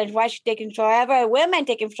God. And why she taking forever? Women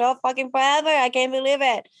taking so fucking forever. I can't believe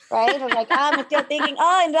it. Right? I'm like, I'm still thinking,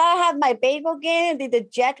 oh, and I have my baseball game. Did the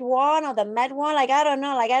Jet one or the Met one? Like, I don't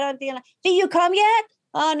know. Like, I don't think, did you come yet?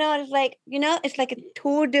 Oh, no, it's like, it's like a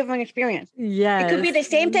two different experience. Yes. It could be the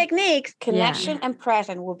same techniques. Connection Yeah. and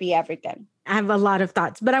present will be everything. I have a lot of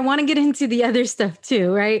thoughts, but I want to get into the other stuff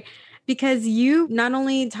too, right? Because you not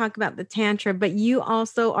only talk about the Tantra, but you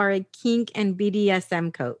also are a kink and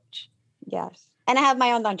BDSM coach. Yes. And I have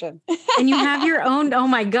my own dungeon. And you have your own. Oh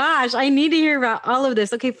my gosh, I need to hear about all of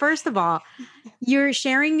this. Okay, first of all, you're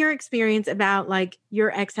sharing your experience about like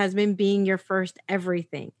your ex-husband being your first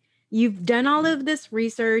everything. You've done all of this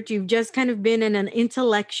research. You've just kind of been an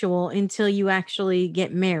intellectual until you actually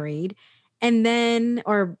get married. And then,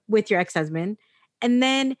 or with your ex-husband. And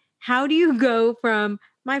then how do you go from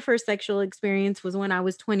my first sexual experience was when I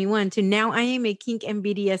was 21 to now I am a kink and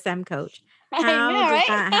BDSM coach? I How know, does right?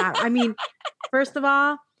 that happen? I mean, first of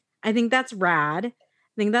all, I think that's rad. I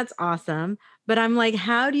think that's awesome. But I'm like,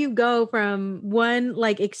 how do you go from one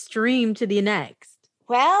like extreme to the next?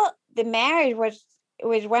 Well, the marriage was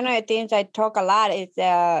one of the things I talk a lot is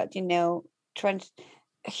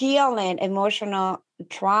healing emotional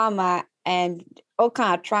trauma and all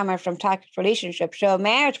kind of trauma from toxic relationships. So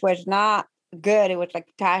marriage was not good. It was like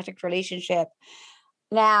a toxic relationship.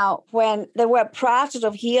 Now, when there were process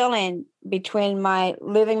of healing between my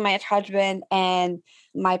ex-husband and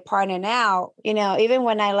my partner now, even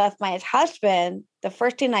when I left my ex-husband, the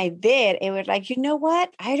first thing I did, it was like, you know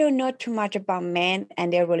what? I don't know too much about men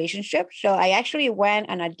and their relationships. So I actually went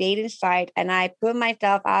on a dating site and I put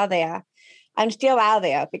myself out there. I'm still out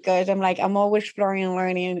there because I'm always exploring and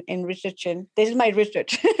learning and researching. This is my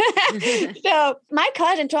research. So my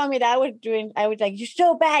cousin told me that I was like, you're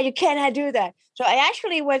so bad. You cannot do that. So I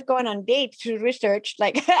actually was going on dates to research.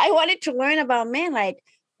 Like I wanted to learn about men, like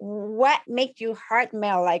what makes you heart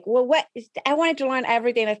male? Like, well, I wanted to learn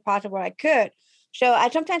everything as possible I could. So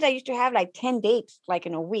sometimes I used to have like 10 dates like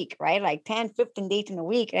in a week, right? Like 10, 15 dates in a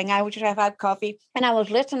week. And I would just have coffee and I was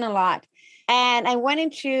listening a lot. And I went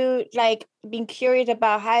into like being curious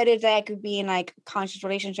about how it is that I could be in like conscious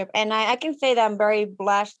relationship. And I can say that I'm very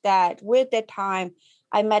blessed that with the time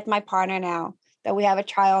I met my partner now, that we have a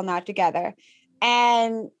child now together.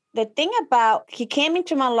 And the thing about he came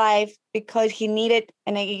into my life because he needed,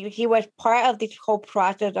 and he was part of this whole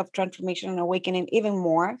process of transformation and awakening even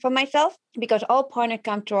more for myself, because all partners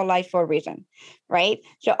come to our life for a reason, right?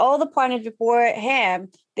 So all the partners before him,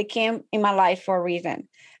 they came in my life for a reason.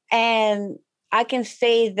 And I can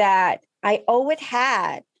say that I always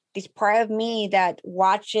had this part of me that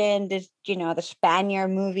watching this, the Spaniard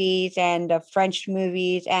movies and the French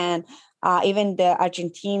movies and even the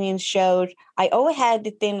Argentinian shows, I always had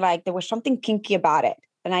the thing like there was something kinky about it.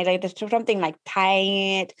 And I like there's something like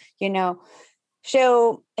tying it.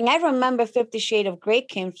 So, and I remember 50 Shades of Grey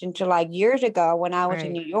came into like years ago when I was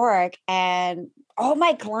in New York, and all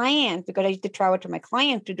my clients, because I used to travel to my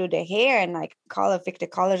clients to do their hair and like fix the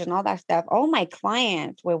colors and all that stuff. All my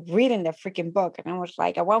clients were reading the freaking book. And I was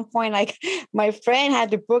like, at one point, like my friend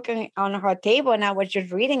had the book on her table and I was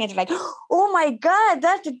just reading it. Like, oh my God,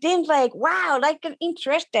 that's the thing. Like, wow, like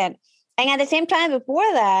interesting. And at the same time, before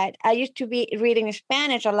that, I used to be reading in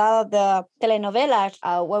Spanish a lot of the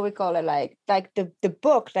telenovelas, what we call it, like the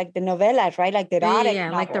books, like the novelas, right? Like the erotic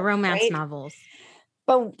novels, like the romance right? novels.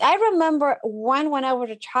 But I remember one when I was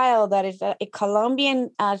a child that is a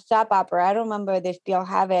Colombian soap opera. I don't remember if they still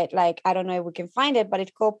have it. Like, I don't know if we can find it, but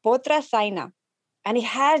it's called Potra Zaina. And it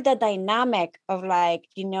has the dynamic of like,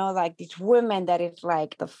 like this woman that is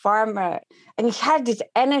like the farmer. And it has this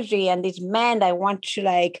energy and this man that wants to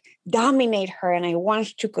like dominate her and I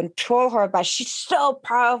wants to control her. But she's so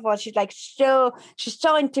powerful. She's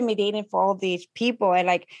so intimidating for all these people. And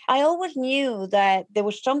like, I always knew that there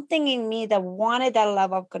was something in me that wanted that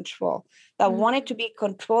level of control, that wanted to be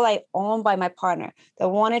controlled, like owned by my partner, that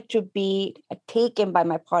wanted to be taken by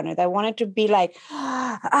my partner, that wanted to be like,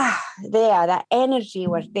 there, that energy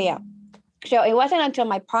was there. So it wasn't until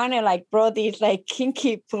my partner like brought this like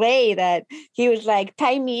kinky play that he was like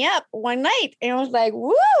tie me up one night, and I was like,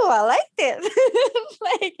 "Woo, I like this!"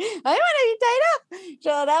 Like I want to be tied up.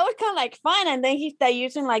 So that was kind of like fun. And then he started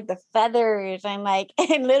using like the feathers and like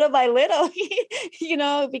and little by little,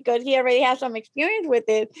 because he already has some experience with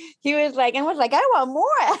it. He was like, and was like, "I want more,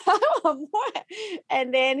 I want more."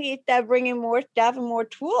 And then he started bringing more stuff and more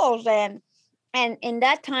tools, and in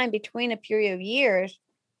that time between a period of years,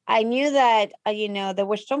 I knew that, there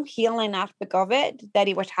was some healing aspect of it, that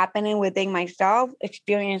it was happening within myself,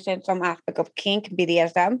 experiencing some aspect of kink,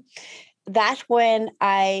 BDSM. That's when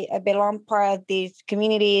I belong part of these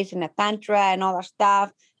communities and the Tantra and all that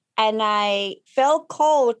stuff. And I felt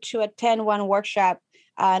called to attend one workshop,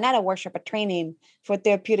 not a workshop, a training for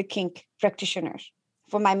therapeutic kink practitioners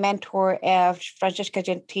for my mentor, Francesca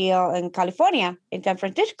Gentile in California, in San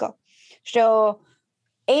Francisco. So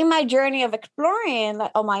in my journey of exploring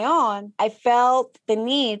on my own, I felt the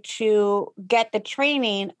need to get the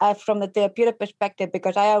training from the therapeutic perspective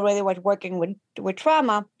because I already was working with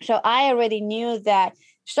trauma. So I already knew that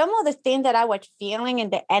some of the things that I was feeling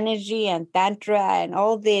in the energy and tantra and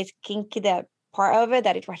all this kinky that part of it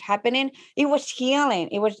that it was happening, it was healing.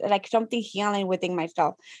 It was like something healing within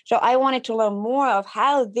myself. So I wanted to learn more of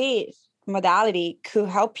how this modality could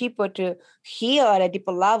help people to heal at a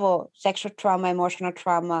deeper level, sexual trauma, emotional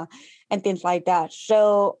trauma, and things like that.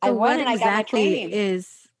 So I So went and I got my training.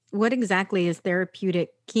 what exactly is therapeutic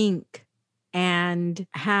kink? And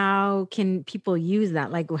how can people use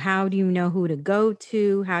that? Like, how do you know who to go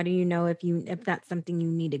to? How do you know if that's something you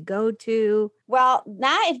need to go to? Well,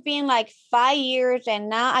 now it's been like 5 years, and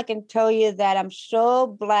now I can tell you that I'm so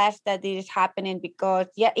blessed that this is happening because,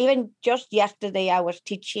 yeah, even just yesterday I was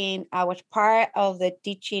teaching. I was part of the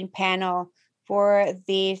teaching panel for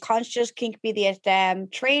the conscious kink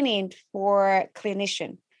BDSM training for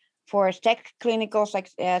clinician, for clinical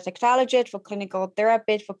sexologists, for clinical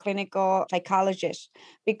therapists, for clinical psychologists,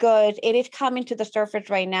 because it is coming to the surface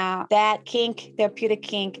right now that kink, therapeutic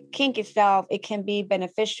kink itself, it can be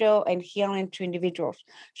beneficial and healing to individuals.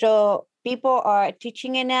 So people are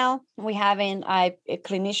teaching it now. We having a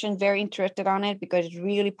clinician very interested on it because it's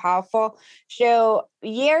really powerful. So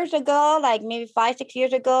years ago, like maybe 5, 6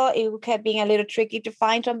 years ago, it kept being a little tricky to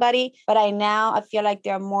find somebody. But I feel like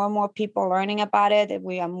there are more and more people learning about it. And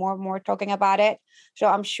we are more and more talking about it. So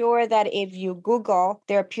I'm sure that if you Google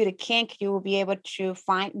therapeutic kink, you will be able to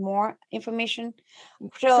find more information.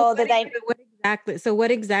 So So that I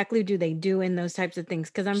what exactly do they do in those types of things?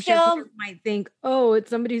 Because I'm sure so people might think, oh,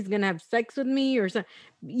 it's somebody who's gonna have sex with me or so.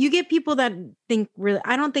 You get people that think really.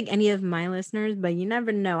 I don't think any of my listeners, but you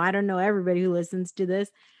never know. I don't know everybody who listens to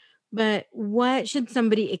this, but what should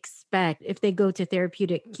somebody expect if they go to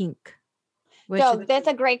therapeutic kink? What should So that's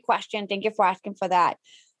a great question. Thank you for asking for that.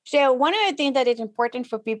 So one of the things that is important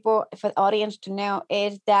for people, for the audience to know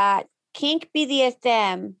is that kink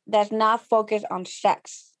BDSM does not focus on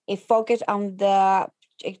sex. It focuses on the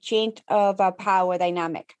exchange of a power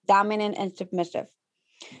dynamic, dominant and submissive.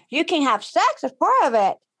 You can have sex as part of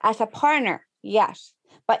it as a partner, yes.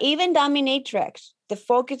 But even dominatrix, the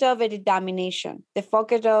focus of it is domination. The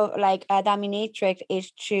focus of like a dominatrix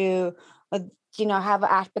is to, have an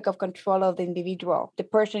aspect of control of the individual. The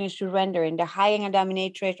person is surrendering. They're hiring a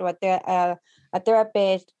dominatrix or a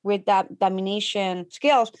therapist with that domination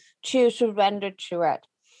skills to surrender to it.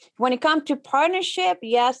 When it comes to partnership,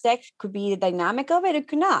 yes, sex could be the dynamic of it. It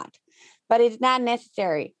could not, but it's not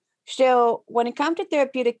necessary. So when it comes to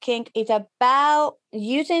therapeutic kink, it's about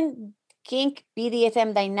using kink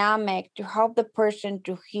BDSM dynamic to help the person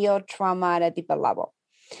to heal trauma at a deeper level.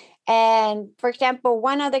 And for example,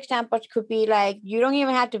 one of the examples could be like, you don't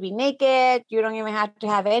even have to be naked. You don't even have to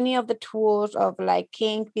have any of the tools of like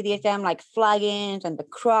kink BDSM, like flaggings and the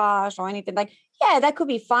cross or anything. Like, yeah, that could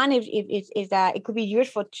be fun if it could be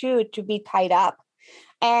useful too to be tied up.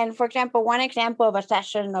 And for example, one example of a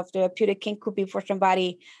session of therapeutic kink could be for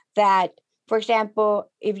somebody that, for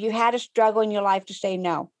example, if you had a struggle in your life to say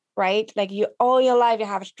no, right? Like you all your life you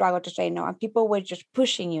have a struggle to say no, and people were just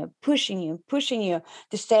pushing you, pushing you, pushing you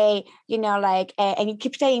to say, and you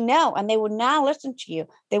keep saying no, and they would not listen to you.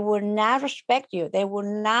 They would not respect you. They would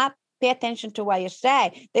not pay attention to what you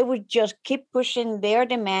say. They would just keep pushing their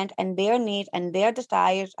demand and their needs and their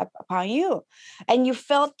desires upon you, and you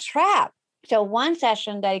felt trapped. So one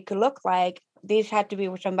session that it could look like, this had to be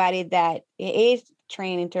with somebody that is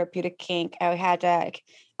trained in therapeutic kink. I had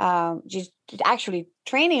just actually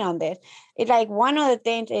training on this. It's like one of the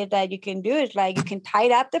things is that you can do is like you can tie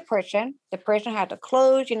up the person. The person has to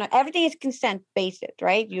close. Everything is consent based,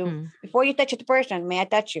 right? Before you touch the person, may I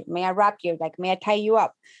touch you? May I wrap you? Like may I tie you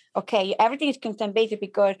up? Okay, everything is consent based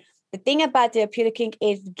because The thing about therapeutic kink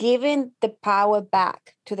is giving the power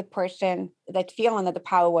back to the person that's feeling that the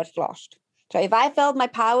power was lost. So if I felt my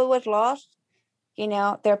power was lost,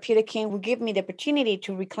 therapeutic kink will give me the opportunity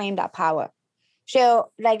to reclaim that power.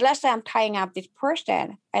 So, like, let's say I'm tying up this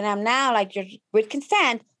person and I'm now like just with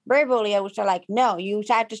consent, verbally, I would say like, no, you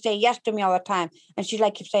have to say yes to me all the time. And she's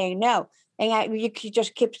like, keep saying no. And you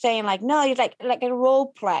just keep saying like, no, it's like a role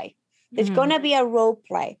play. There's going to be a role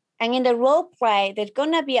play. And in the role play, there's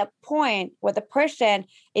going to be a point where the person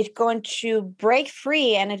is going to break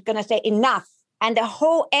free and it's going to say enough. And the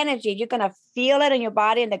whole energy, you're going to feel it in your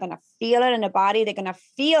body and they're going to feel it in the body. They're going to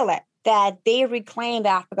feel it, that they reclaim the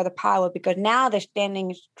aspect of the power because now they're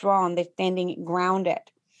standing strong. They're standing grounded.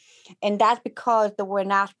 And that's because there were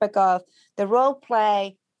an aspect of the role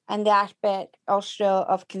play and the aspect also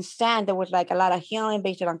of consent. There was like a lot of healing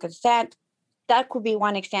based on consent. That could be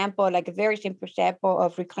one example, like a very simple example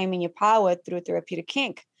of reclaiming your power through therapeutic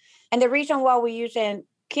kink. And the reason why we're using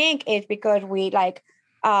kink is because we like,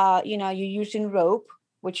 you're using rope,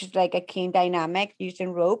 which is like a kink dynamic,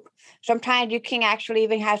 using rope. Sometimes you can actually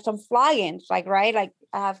even have some floggings, like, right? Like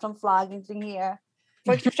I have some floggings in here.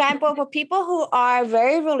 For example, for people who are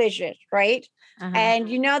very religious, right? And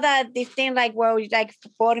you know that this thing like, well, like,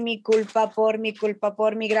 por mi culpa, por mi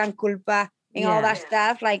gran culpa, and all that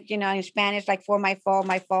stuff, like, in Spanish, like for my fault,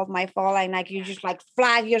 and like you just like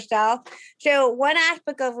flag yourself. So one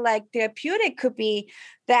aspect of like therapeutic could be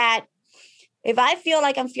that if I feel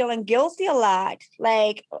like I'm feeling guilty a lot,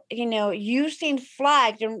 like, using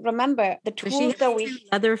flags, and remember the tools that we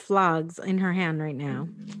leather flogs in her hand right now.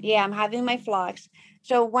 Yeah, I'm having my flogs.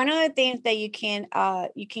 So one of the things that you can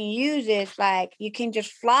use is like you can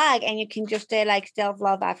just flag and you can just say like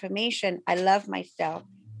self-love affirmation. I love myself.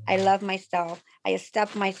 I love myself. I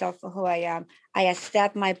accept myself for who I am. I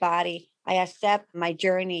accept my body. I accept my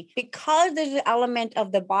journey. Because there's an element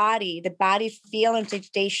of the body's feeling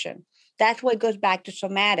sensation. That's what goes back to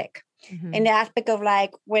somatic. In the aspect of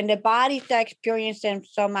like when the body starts experiencing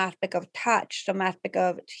some aspect of touch, some aspect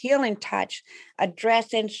of healing touch,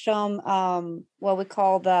 addressing some what we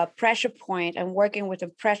call the pressure point and working with the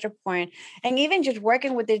pressure point, and even just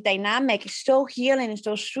working with this dynamic is so healing and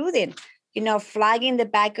so soothing. Flagging the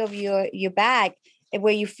back of your back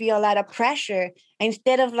where you feel a lot of pressure,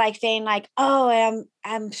 instead of like saying like, oh,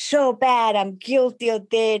 I'm so bad, I'm guilty of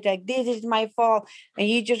this, like this is my fault, and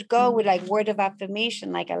you just go with like word of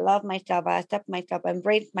affirmation, like I love myself, I accept myself, I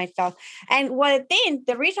embrace myself. And what I think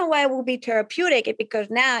the reason why it will be therapeutic is because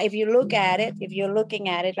now if you're looking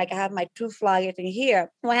at it, like I have my two flaggers in here,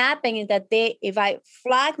 what happens is that if I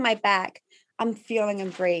flag my back, I'm feeling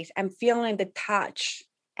embraced, I'm feeling the touch.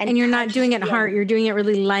 And you're not doing it hard. You're doing it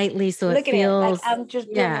really lightly. So Look it feels. At it. Like I'm just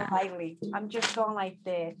doing it lightly. I'm just going like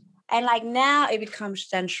this. And like now it becomes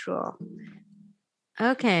sensual.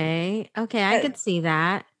 Okay. I could see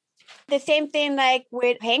that. The same thing like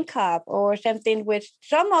with handcuff or something with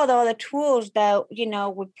some of the other tools that,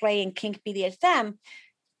 we play in kink BDSM,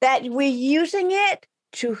 that we're using it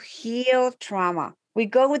to heal trauma. We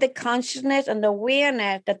go with the consciousness and the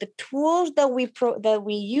awareness that the tools that we're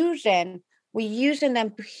using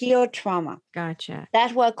them to heal trauma. Gotcha.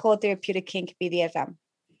 That's what I call therapeutic kink BDSM.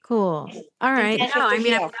 Cool. All right. No, I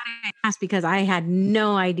mean, I'm glad I asked because I had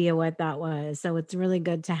no idea what that was. So it's really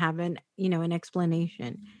good to have an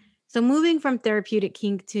explanation. So moving from therapeutic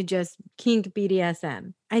kink to just kink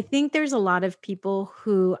BDSM, I think there's a lot of people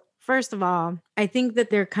who, first of all, I think that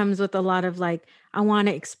there comes with a lot of like, I want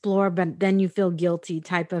to explore, but then you feel guilty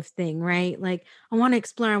type of thing, right? Like, I want to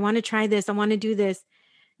explore, I want to try this, I want to do this.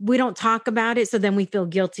 We don't talk about it, so then we feel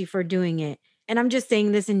guilty for doing it. And I'm just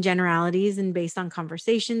saying this in generalities and based on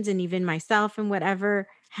conversations and even myself and whatever.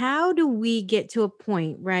 How do we get to a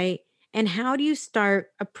point, right? And how do you start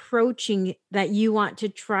approaching that you want to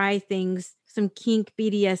try things, some kink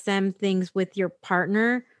BDSM things with your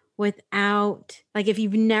partner without, like, if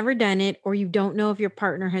you've never done it or you don't know if your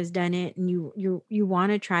partner has done it and you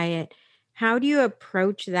want to try it, how do you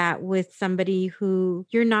approach that with somebody who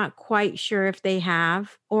you're not quite sure if they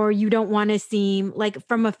have, or you don't want to seem like,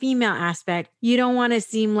 from a female aspect, you don't want to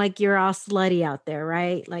seem like you're all slutty out there,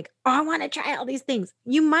 right? Like, oh, I want to try all these things.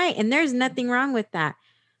 You might, and there's nothing wrong with that.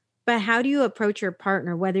 But how do you approach your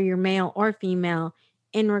partner, whether you're male or female,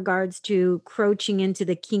 in regards to crouching into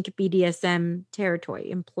the kink BDSM territory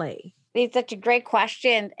and play? It's such a great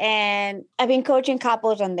question. And I've been coaching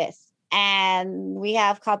couples on this. And we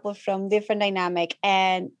have couples from different dynamic,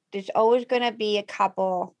 and there's always going to be a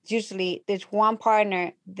couple. Usually there's one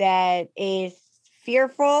partner that is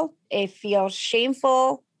fearful. It feels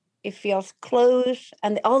shameful it feels close,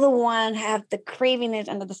 and the other one have the cravingness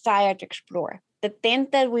and the desire to explore. The thing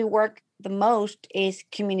that we work the most is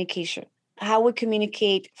communication. How we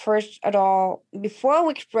communicate, first at all, before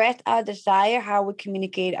we express our desire, how we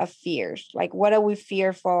communicate our fears. Like, what are we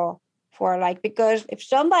fearful for? Like, because if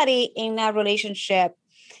somebody in a relationship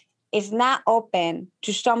is not open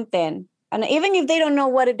to something, and even if they don't know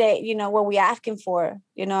what what we're asking for,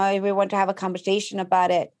 if we want to have a conversation about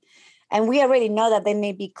it, and we already know that they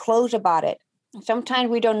may be closed about it. Sometimes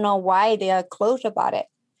we don't know why they are closed about it.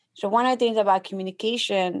 So one of the things about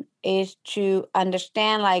communication is to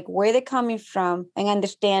understand like where they're coming from and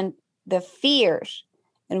understand the fears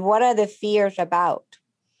and what are the fears about,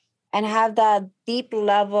 and have that deep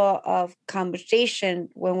level of conversation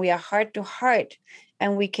when we are heart to heart,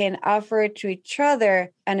 and we can offer to each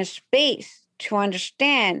other and a space to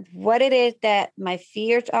understand what it is that my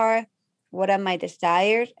fears are, what are my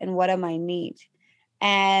desires, and what are my needs,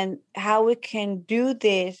 and how we can do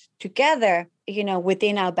this together,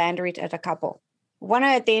 within our boundaries as a couple. One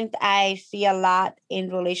of the things I see a lot in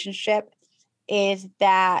relationship is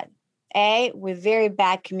that we're very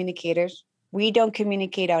bad communicators. We don't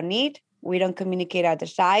communicate our need. We don't communicate our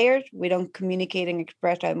desires. We don't communicate and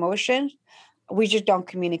express our emotions. We just don't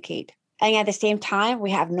communicate. And at the same time,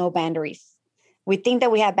 we have no boundaries. We think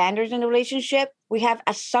that we have boundaries in the relationship. We have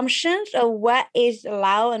assumptions of what is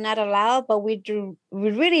allowed and not allowed, but we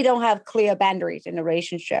really don't have clear boundaries in the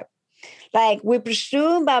relationship. Like, we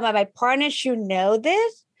presume that my partner should know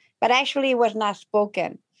this, but actually it was not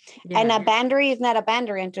spoken. Yeah. And a boundary is not a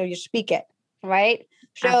boundary until you speak it, right?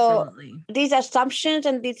 So absolutely. These assumptions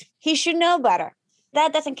and he should know better.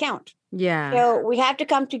 That doesn't count. Yeah. So we have to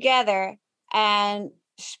come together and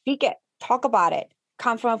speak it, talk about it,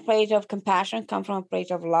 come from a place of compassion, come from a place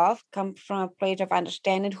of love, come from a place of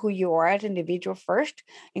understanding who you are as an individual first,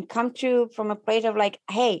 and come from a place of like,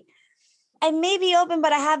 hey, I may be open,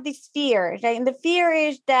 but I have these fears. Right? And the fear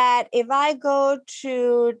is that if I go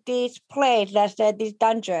to this place, let's say this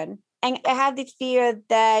dungeon, and I have this fear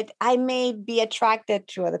that I may be attracted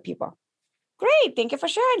to other people. Great. Thank you for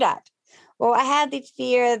sharing that. Well, I have this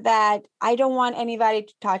fear that I don't want anybody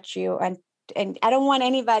to touch you, and I don't want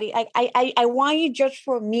anybody. I want you just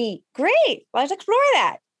for me. Great. Let's explore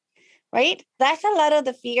that. Right. That's a lot of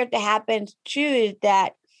the fear that happens too, is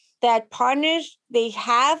that partners, they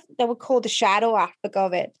have that we call the shadow aspect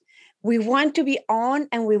of it. We want to be on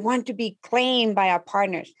and we want to be claimed by our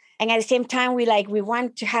partners. And at the same time, we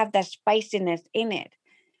want to have that spiciness in it.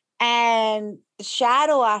 And the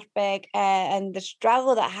shadow aspect and the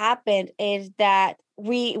struggle that happened is that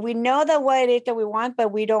we know that what it is that we want,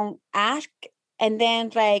 but we don't ask. And then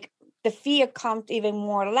the fear comes even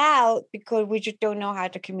more loud because we just don't know how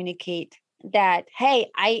to communicate that, hey,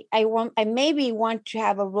 I maybe want to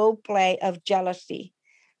have a role play of jealousy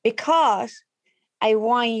because I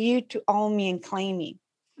want you to own me and claim me.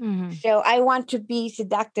 Mm-hmm. So I want to be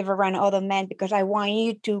seductive around other men because I want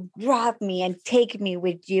you to grab me and take me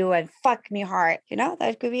with you and fuck me hard.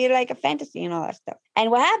 That could be like a fantasy and all that stuff. And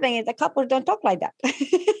what happens is the couples don't talk like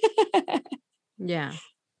that. Yeah.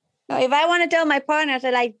 So if I want to tell my partner, I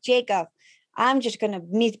say like, Jacob, I'm just going to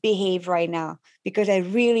misbehave right now because I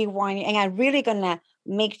really want you, and I'm really going to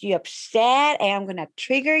make you upset, and I'm going to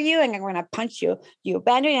trigger you, and I'm going to punch you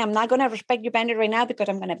boundary, and I'm not going to respect your boundary right now because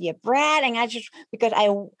I'm going to be a brat, and because I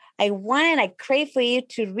want and I crave for you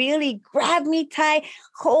to really grab me tight,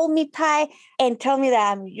 hold me tight, and tell me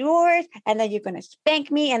that I'm yours, and then you're going to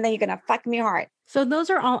spank me, and then you're going to fuck me hard. So those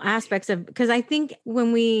are all aspects of, because I think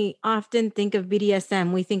when we often think of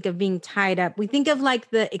BDSM, we think of being tied up. We think of like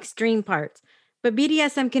the extreme parts, but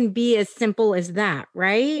BDSM can be as simple as that,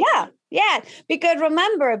 right? Yeah. Because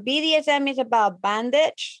remember, BDSM is about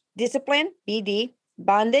bondage, discipline, BD,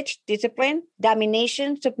 bondage, discipline,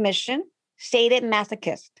 domination, submission, sated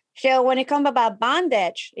masochist. So when it comes about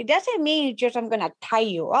bondage, it doesn't mean just I'm going to tie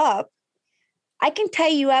you up. I can tie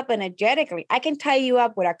you up energetically. I can tie you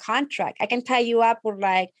up with a contract. I can tie you up with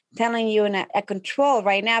telling you in a control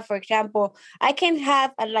right now. For example, I can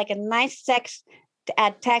have a nice sex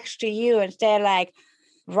text to you and say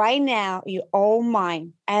right now you're all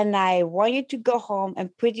mine. And I want you to go home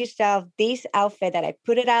and put yourself this outfit that I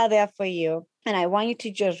put it out there for you. And I want you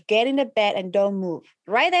to just get in the bed and don't move.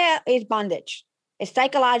 Right there is bondage. It's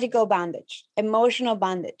psychological bondage, emotional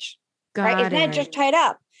bondage. It's not just tied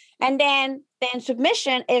up. And then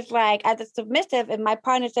submission is as a submissive, if my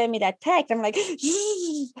partner send me that text, I'm like,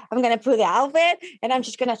 I'm going to put the outfit and I'm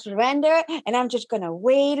just going to surrender and I'm just going to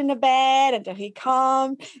wait in the bed until he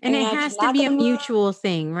comes. And it has to be a mutual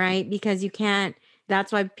thing, right? Because you can't,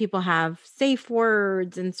 That's why people have safe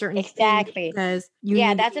words and certain things, Exactly. because you Yeah,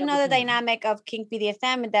 need to that's be able another to know. dynamic of kink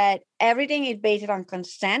BDSM, that everything is based on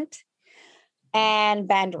consent and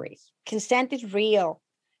boundaries. Consent is real.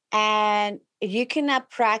 And you cannot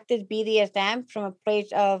practice BDSM from a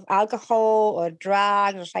place of alcohol or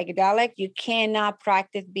drugs or psychedelic. You cannot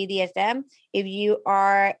practice BDSM if you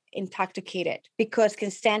are intoxicated, because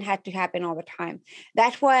consent had to happen all the time.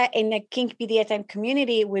 That's why in the kink BDSM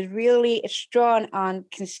community, we're really strong on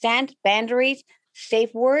consent, boundaries,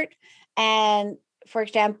 safe word. And for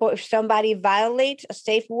example, if somebody violates a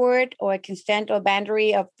safe word or a consent or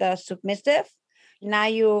boundary of the submissive, now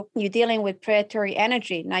you're dealing with predatory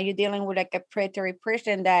energy. Now you're dealing with like a predatory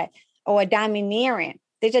person, that, or a domineering.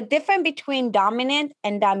 There's a difference between dominant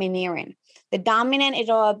and domineering. The dominant is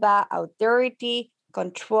all about authority,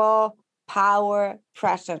 control, power,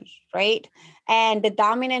 presence, right? And the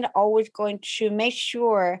dominant always going to make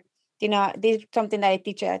sure, this is something that I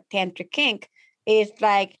teach at Tantric Kink, is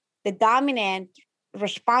like the dominant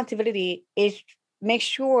responsibility is make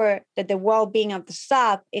sure that the well-being of the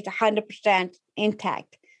sub is 100%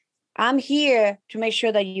 intact. I'm here to make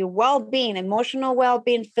sure that your well-being, emotional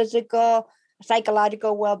well-being, physical,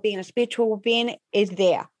 psychological well-being, and spiritual well-being is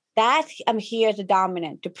there. That I'm here as a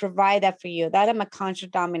dominant to provide that for you. That I'm a conscious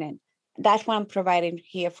dominant. That's what I'm providing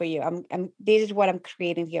here for you. This is what I'm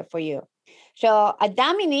creating here for you. So a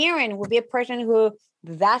domineering would be a person who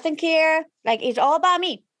doesn't care. Like, it's all about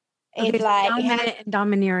me. Okay, It's so like it has, dominant and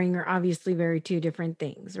domineering are obviously very two different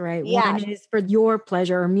things, right? One yes. is for your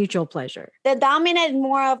pleasure or mutual pleasure. The dominant is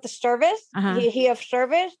more of the service. Uh-huh. He of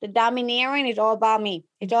service. The domineering is all about me.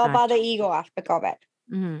 It's all about the Gotcha. ego aspect of it.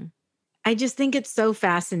 Mm-hmm. I just think it's so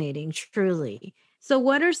fascinating, truly. So,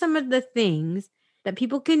 what are some of the things that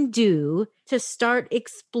people can do to start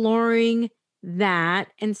exploring that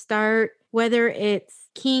and start, whether it's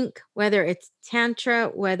kink, whether it's tantra,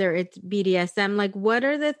 whether it's BDSM? Like, what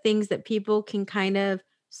are the things that people can kind of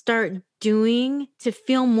start doing to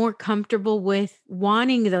feel more comfortable with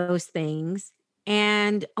wanting those things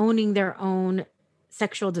and owning their own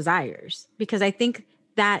sexual desires? Because I think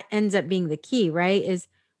that ends up being the key, right? Is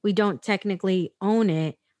we don't technically own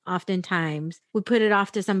it. Oftentimes we put it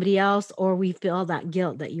off to somebody else, or we feel that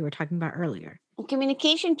guilt that you were talking about earlier.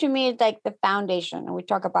 Communication to me is like the foundation, and we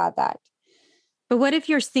talk about that. But what if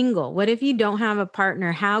you're single? What if you don't have a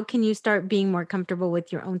partner? How can you start being more comfortable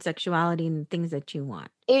with your own sexuality and the things that you want?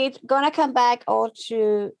 It's gonna come back all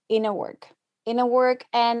to inner work. Inner work,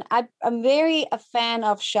 and I'm very a fan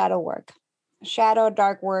of shadow work. Shadow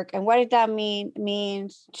dark work. And what does that mean? It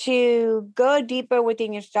means to go deeper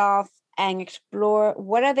within yourself and explore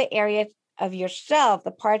what are the areas of yourself,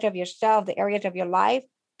 the parts of yourself, the areas of your life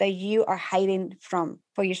that you are hiding from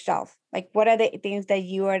for yourself. Like, what are the things that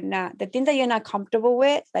you are not, the things that you're not comfortable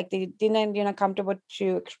with, like the thing that you're not comfortable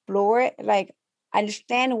to explore, like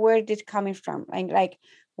understand where this coming from. Like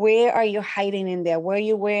where are you hiding in there? Where are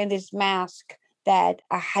you wearing this mask that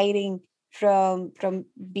are hiding from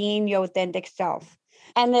being your authentic self?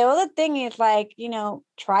 And the other thing is like,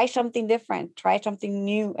 try something different, try something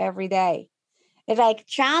new every day. It's like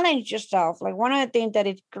challenge yourself. Like, one of the things that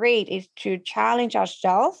is great is to challenge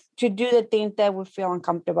ourselves to do the things that we feel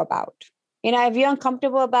uncomfortable about. If you're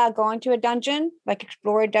uncomfortable about going to a dungeon, like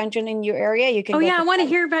explore a dungeon in your area, you can Oh, go yeah. I to. want to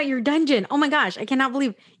hear about your dungeon. Oh, my gosh. I cannot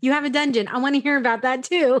believe you have a dungeon. I want to hear about that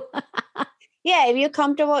too. Yeah, if you're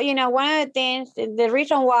comfortable, one of the things, the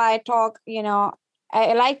reason why I talk,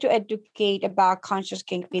 I like to educate about conscious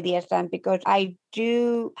kink BDSM, because I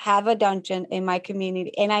do have a dungeon in my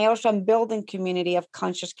community. And I also am building community of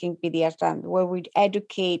conscious kink BDSM where we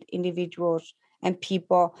educate individuals and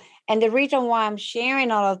people. And the reason why I'm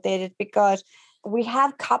sharing all of this is because we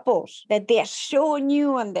have couples that they are so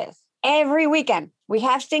new on this. Every weekend, we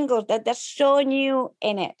have singles that they're so new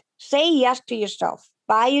in it. Say yes to yourself.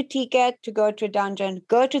 Buy your ticket to go to a dungeon,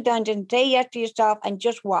 go to dungeon, say yes to yourself, and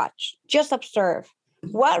just watch, just observe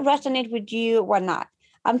what resonates with you, what not.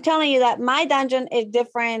 I'm telling you that my dungeon is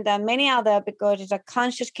different than many other because it's a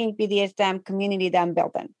conscious kink BDSM community that I'm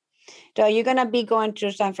building. So you're gonna be going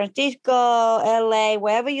to San Francisco, LA,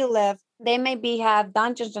 wherever you live. They maybe have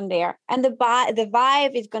dungeons in there, and the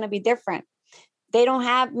vibe is gonna be different. They don't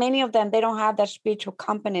have, many of them, they don't have that spiritual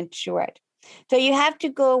component to it. So you have to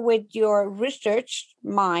go with your research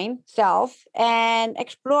mind self and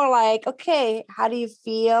explore, like, okay, how do you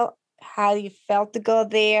feel? How do you felt to go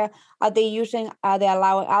there? Are they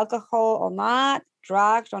allowing alcohol or not?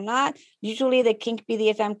 Drugs or not? Usually the kink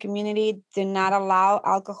BDSM community do not allow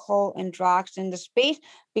alcohol and drugs in the space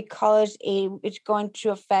because it's going to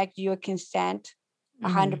affect your consent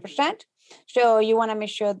 100%. So you want to make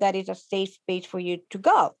sure that it's a safe space for you to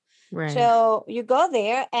go. Right. So you go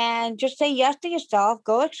there and just say yes to yourself,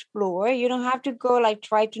 go explore. You don't have to go like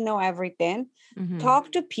try to know everything. Mm-hmm.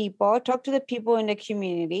 Talk to people, talk to the people in the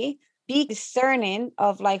community, be discerning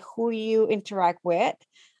of like who you interact with.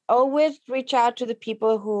 Always reach out to the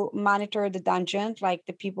people who monitor the dungeons, like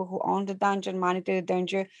the people who own the dungeon, monitor the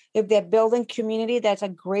dungeon. If they're building community, that's a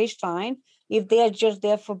great sign. If they are just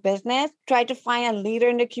there for business, try to find a leader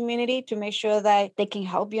in the community to make sure that they can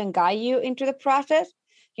help you and guide you into the process.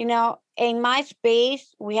 In my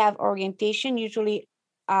space, we have orientation. Usually,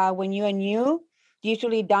 when you are new,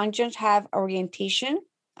 usually dungeons have orientation,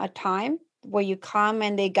 a time where you come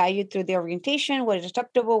and they guide you through the orientation, what is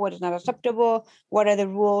acceptable, what is not acceptable, what are the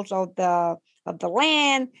rules of the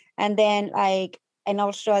land, and then and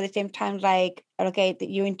also at the same time, like, okay, that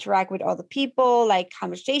you interact with other people, like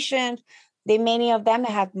conversations. They many of them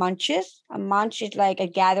have munches. A munch is like a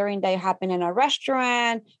gathering that happen in a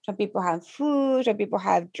restaurant. Some people have food, some people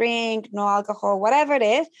have drink, no alcohol, whatever it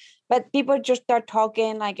is. But people just start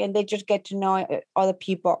talking, like, and they just get to know other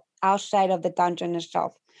people outside of the dungeon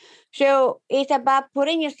itself. So it's about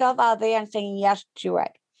putting yourself out there and saying yes to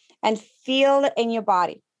it, and feel it in your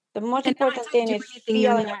body. The most And not important to thing do is anything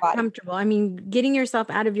you're feel in your not body. comfortable. I mean, getting yourself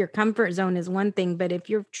out of your comfort zone is one thing, but if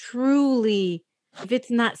you're truly, if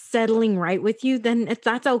it's not settling right with you, then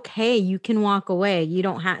that's okay. You can walk away. You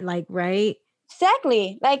don't have like, right?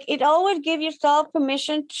 Exactly. Like it always give yourself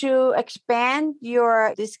permission to expand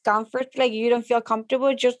your discomfort. Like you don't feel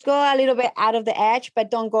comfortable, just go a little bit out of the edge,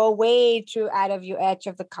 but don't go way too out of your edge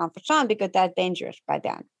of the comfort zone because that's dangerous by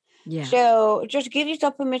then. Yeah. So just give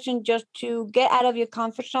yourself permission just to get out of your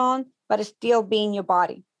comfort zone, but still be in your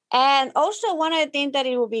body. And also one of the things that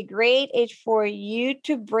it will be great is for you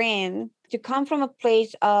to come from a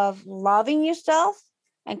place of loving yourself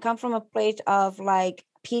and come from a place of like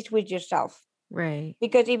peace with yourself. Right.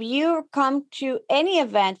 Because if you come to any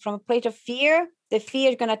event from a place of fear, the fear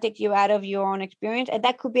is going to take you out of your own experience. And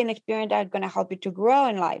that could be an experience that's going to help you to grow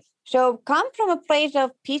in life. So come from a place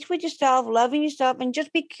of peace with yourself, loving yourself, and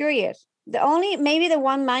just be curious. Maybe the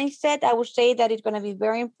one mindset I would say that is going to be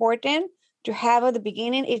very important to have at the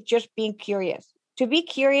beginning is just being curious, to be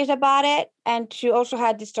curious about it and to also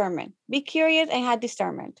have discernment. Be curious and have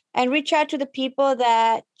discernment and reach out to the people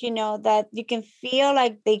that that you can feel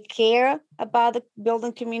like they care about the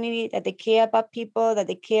building community, that they care about people, that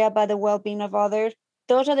they care about the well-being of others.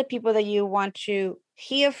 Those are the people that you want to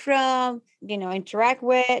hear from, interact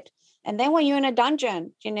with. And then when you're in a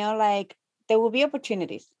dungeon, like there will be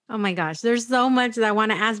opportunities. Oh my gosh, there's so much that I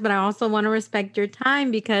want to ask, but I also want to respect your time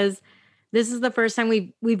because this is the first time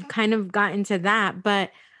we've kind of gotten to that.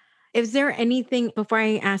 But is there anything before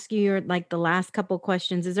I ask you your like the last couple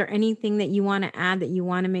questions, is there anything that you want to add that you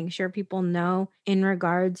want to make sure people know in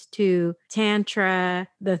regards to tantra,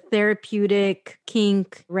 the therapeutic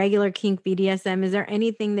kink, regular kink BDSM? Is there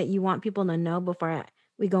anything that you want people to know before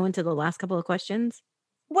we go into the last couple of questions?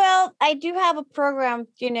 Well, I do have a program,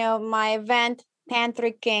 my event,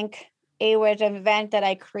 Tantric Kink. It was an event that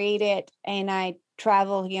I created and I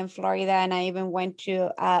traveled here in Florida and I even went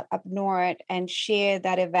to up north and shared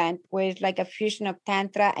that event with like a fusion of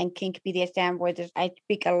Tantra and Kink BDSM, where I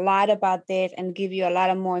speak a lot about this and give you a lot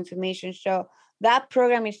of more information. So that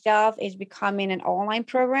program itself is becoming an online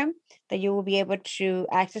program that you will be able to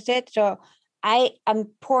access it. So I am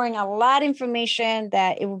pouring a lot of information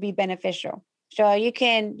that it will be beneficial. So you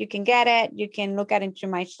can get it. You can look at into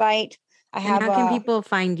my site. I And have how can a people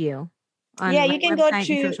find you yeah, on you like can go website and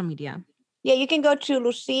to social media? yeah, you can go to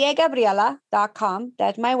luciagabriela.com.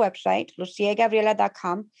 That's my website,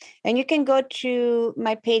 luciagabriela.com. And you can go to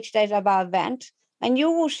my page that's about event and you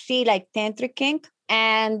will see like tantric kink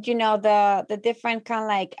and the different kind of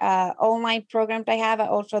like online programs I have.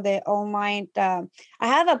 Also the online I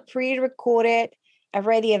have a pre-recorded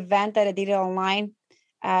already event that I did online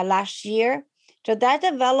last year. So that's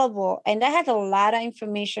available and that has a lot of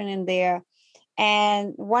information in there.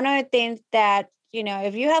 And one of the things that,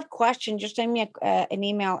 if you have questions, just send me an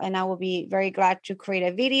email and I will be very glad to create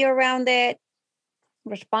a video around it,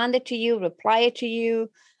 respond it to you, reply it to you,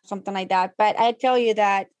 something like that. But I tell you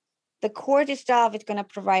that the course itself is going to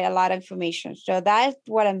provide a lot of information. So that's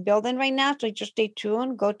what I'm building right now. So just stay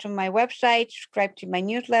tuned, go to my website, subscribe to my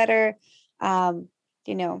newsletter. Um,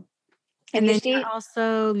 you know, if And you then you're see,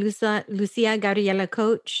 also Lucia Gabriela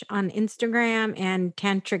Coach on Instagram and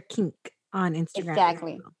Tantra Kink on Instagram as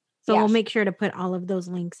exactly. well. So we'll Yes. make sure to put all of those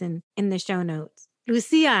links in the show notes.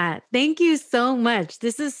 Lucia, thank you so much.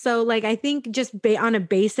 This is so like I think just on a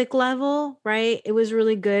basic level, right? It was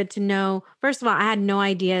really good to know. First of all, I had no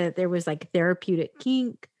idea that there was like therapeutic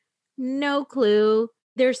kink. No clue.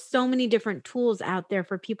 There's so many different tools out there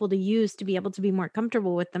for people to use to be able to be more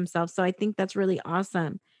comfortable with themselves. So I think that's really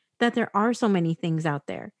awesome that there are so many things out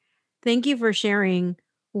there. Thank you for sharing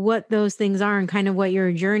what those things are and kind of what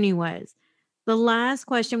your journey was. The last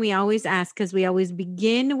question we always ask, because we always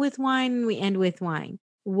begin with wine and we end with wine.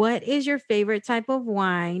 What is your favorite type of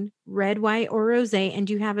wine, red, white, or rosé? And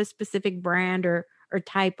do you have a specific brand or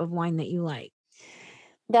type of wine that you like?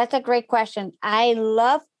 That's a great question. I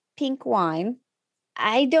love pink wine.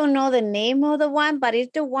 I don't know the name of the one, but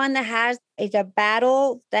it's the one that has it's a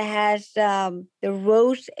bottle that has the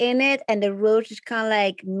rose in it, and the rose is kind of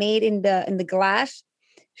like made in the glass.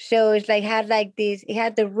 So it's like had like this. It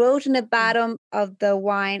had the rose in the Mm. bottom of the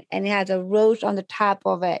wine, and it has a rose on the top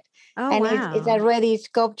of it, Oh, and it's wow. already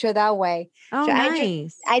sculptured that way. Oh, So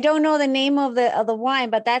nice. I don't know the name of the wine,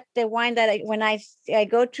 but that's the wine that when I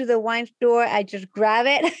go to the wine store, I just grab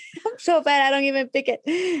it. I'm so bad, I don't even pick it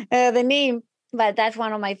the name, but that's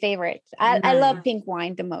one of my favorites. I love Nice. pink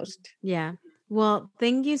wine the most. Yeah. Well,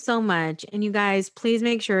 thank you so much. And you guys, please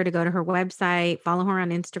make sure to go to her website, follow her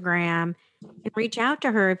on Instagram, and reach out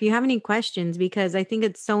to her if you have any questions, because I think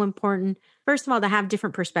it's so important, first of all, to have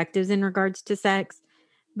different perspectives in regards to sex,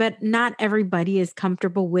 but not everybody is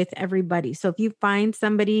comfortable with everybody. So if you find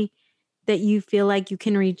somebody that you feel like you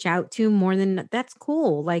can reach out to more than that's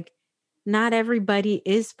cool. Like, not everybody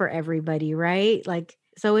is for everybody, right? Like,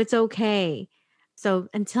 so it's okay. So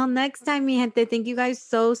until next time, mi gente, thank you guys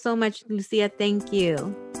so, so much. Lucia, thank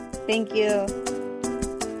you. Thank you.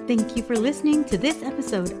 Thank you for listening to this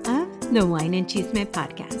episode of the Wine and Chisme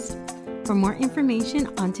podcast. For more information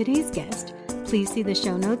on today's guest, please see the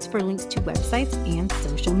show notes for links to websites and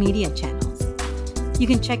social media channels. You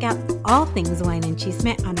can check out all things Wine and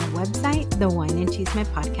Chisme on our website,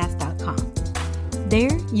 thewineandchismepodcast.com.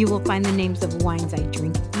 There, you will find the names of wines I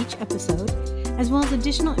drink each episode, as well as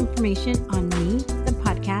additional information on me, the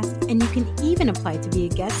podcast, and you can even apply to be a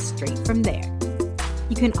guest straight from there.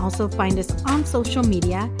 You can also find us on social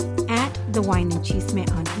media at The Wine and Chisme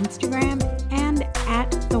on Instagram and at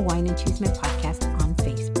The Wine and Chisme Podcast on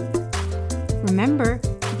Facebook. Remember,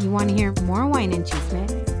 if you want to hear more Wine and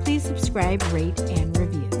Chisme, please subscribe, rate, and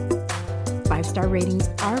review. 5-star ratings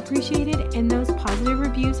are appreciated, and those positive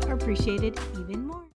reviews are appreciated even more.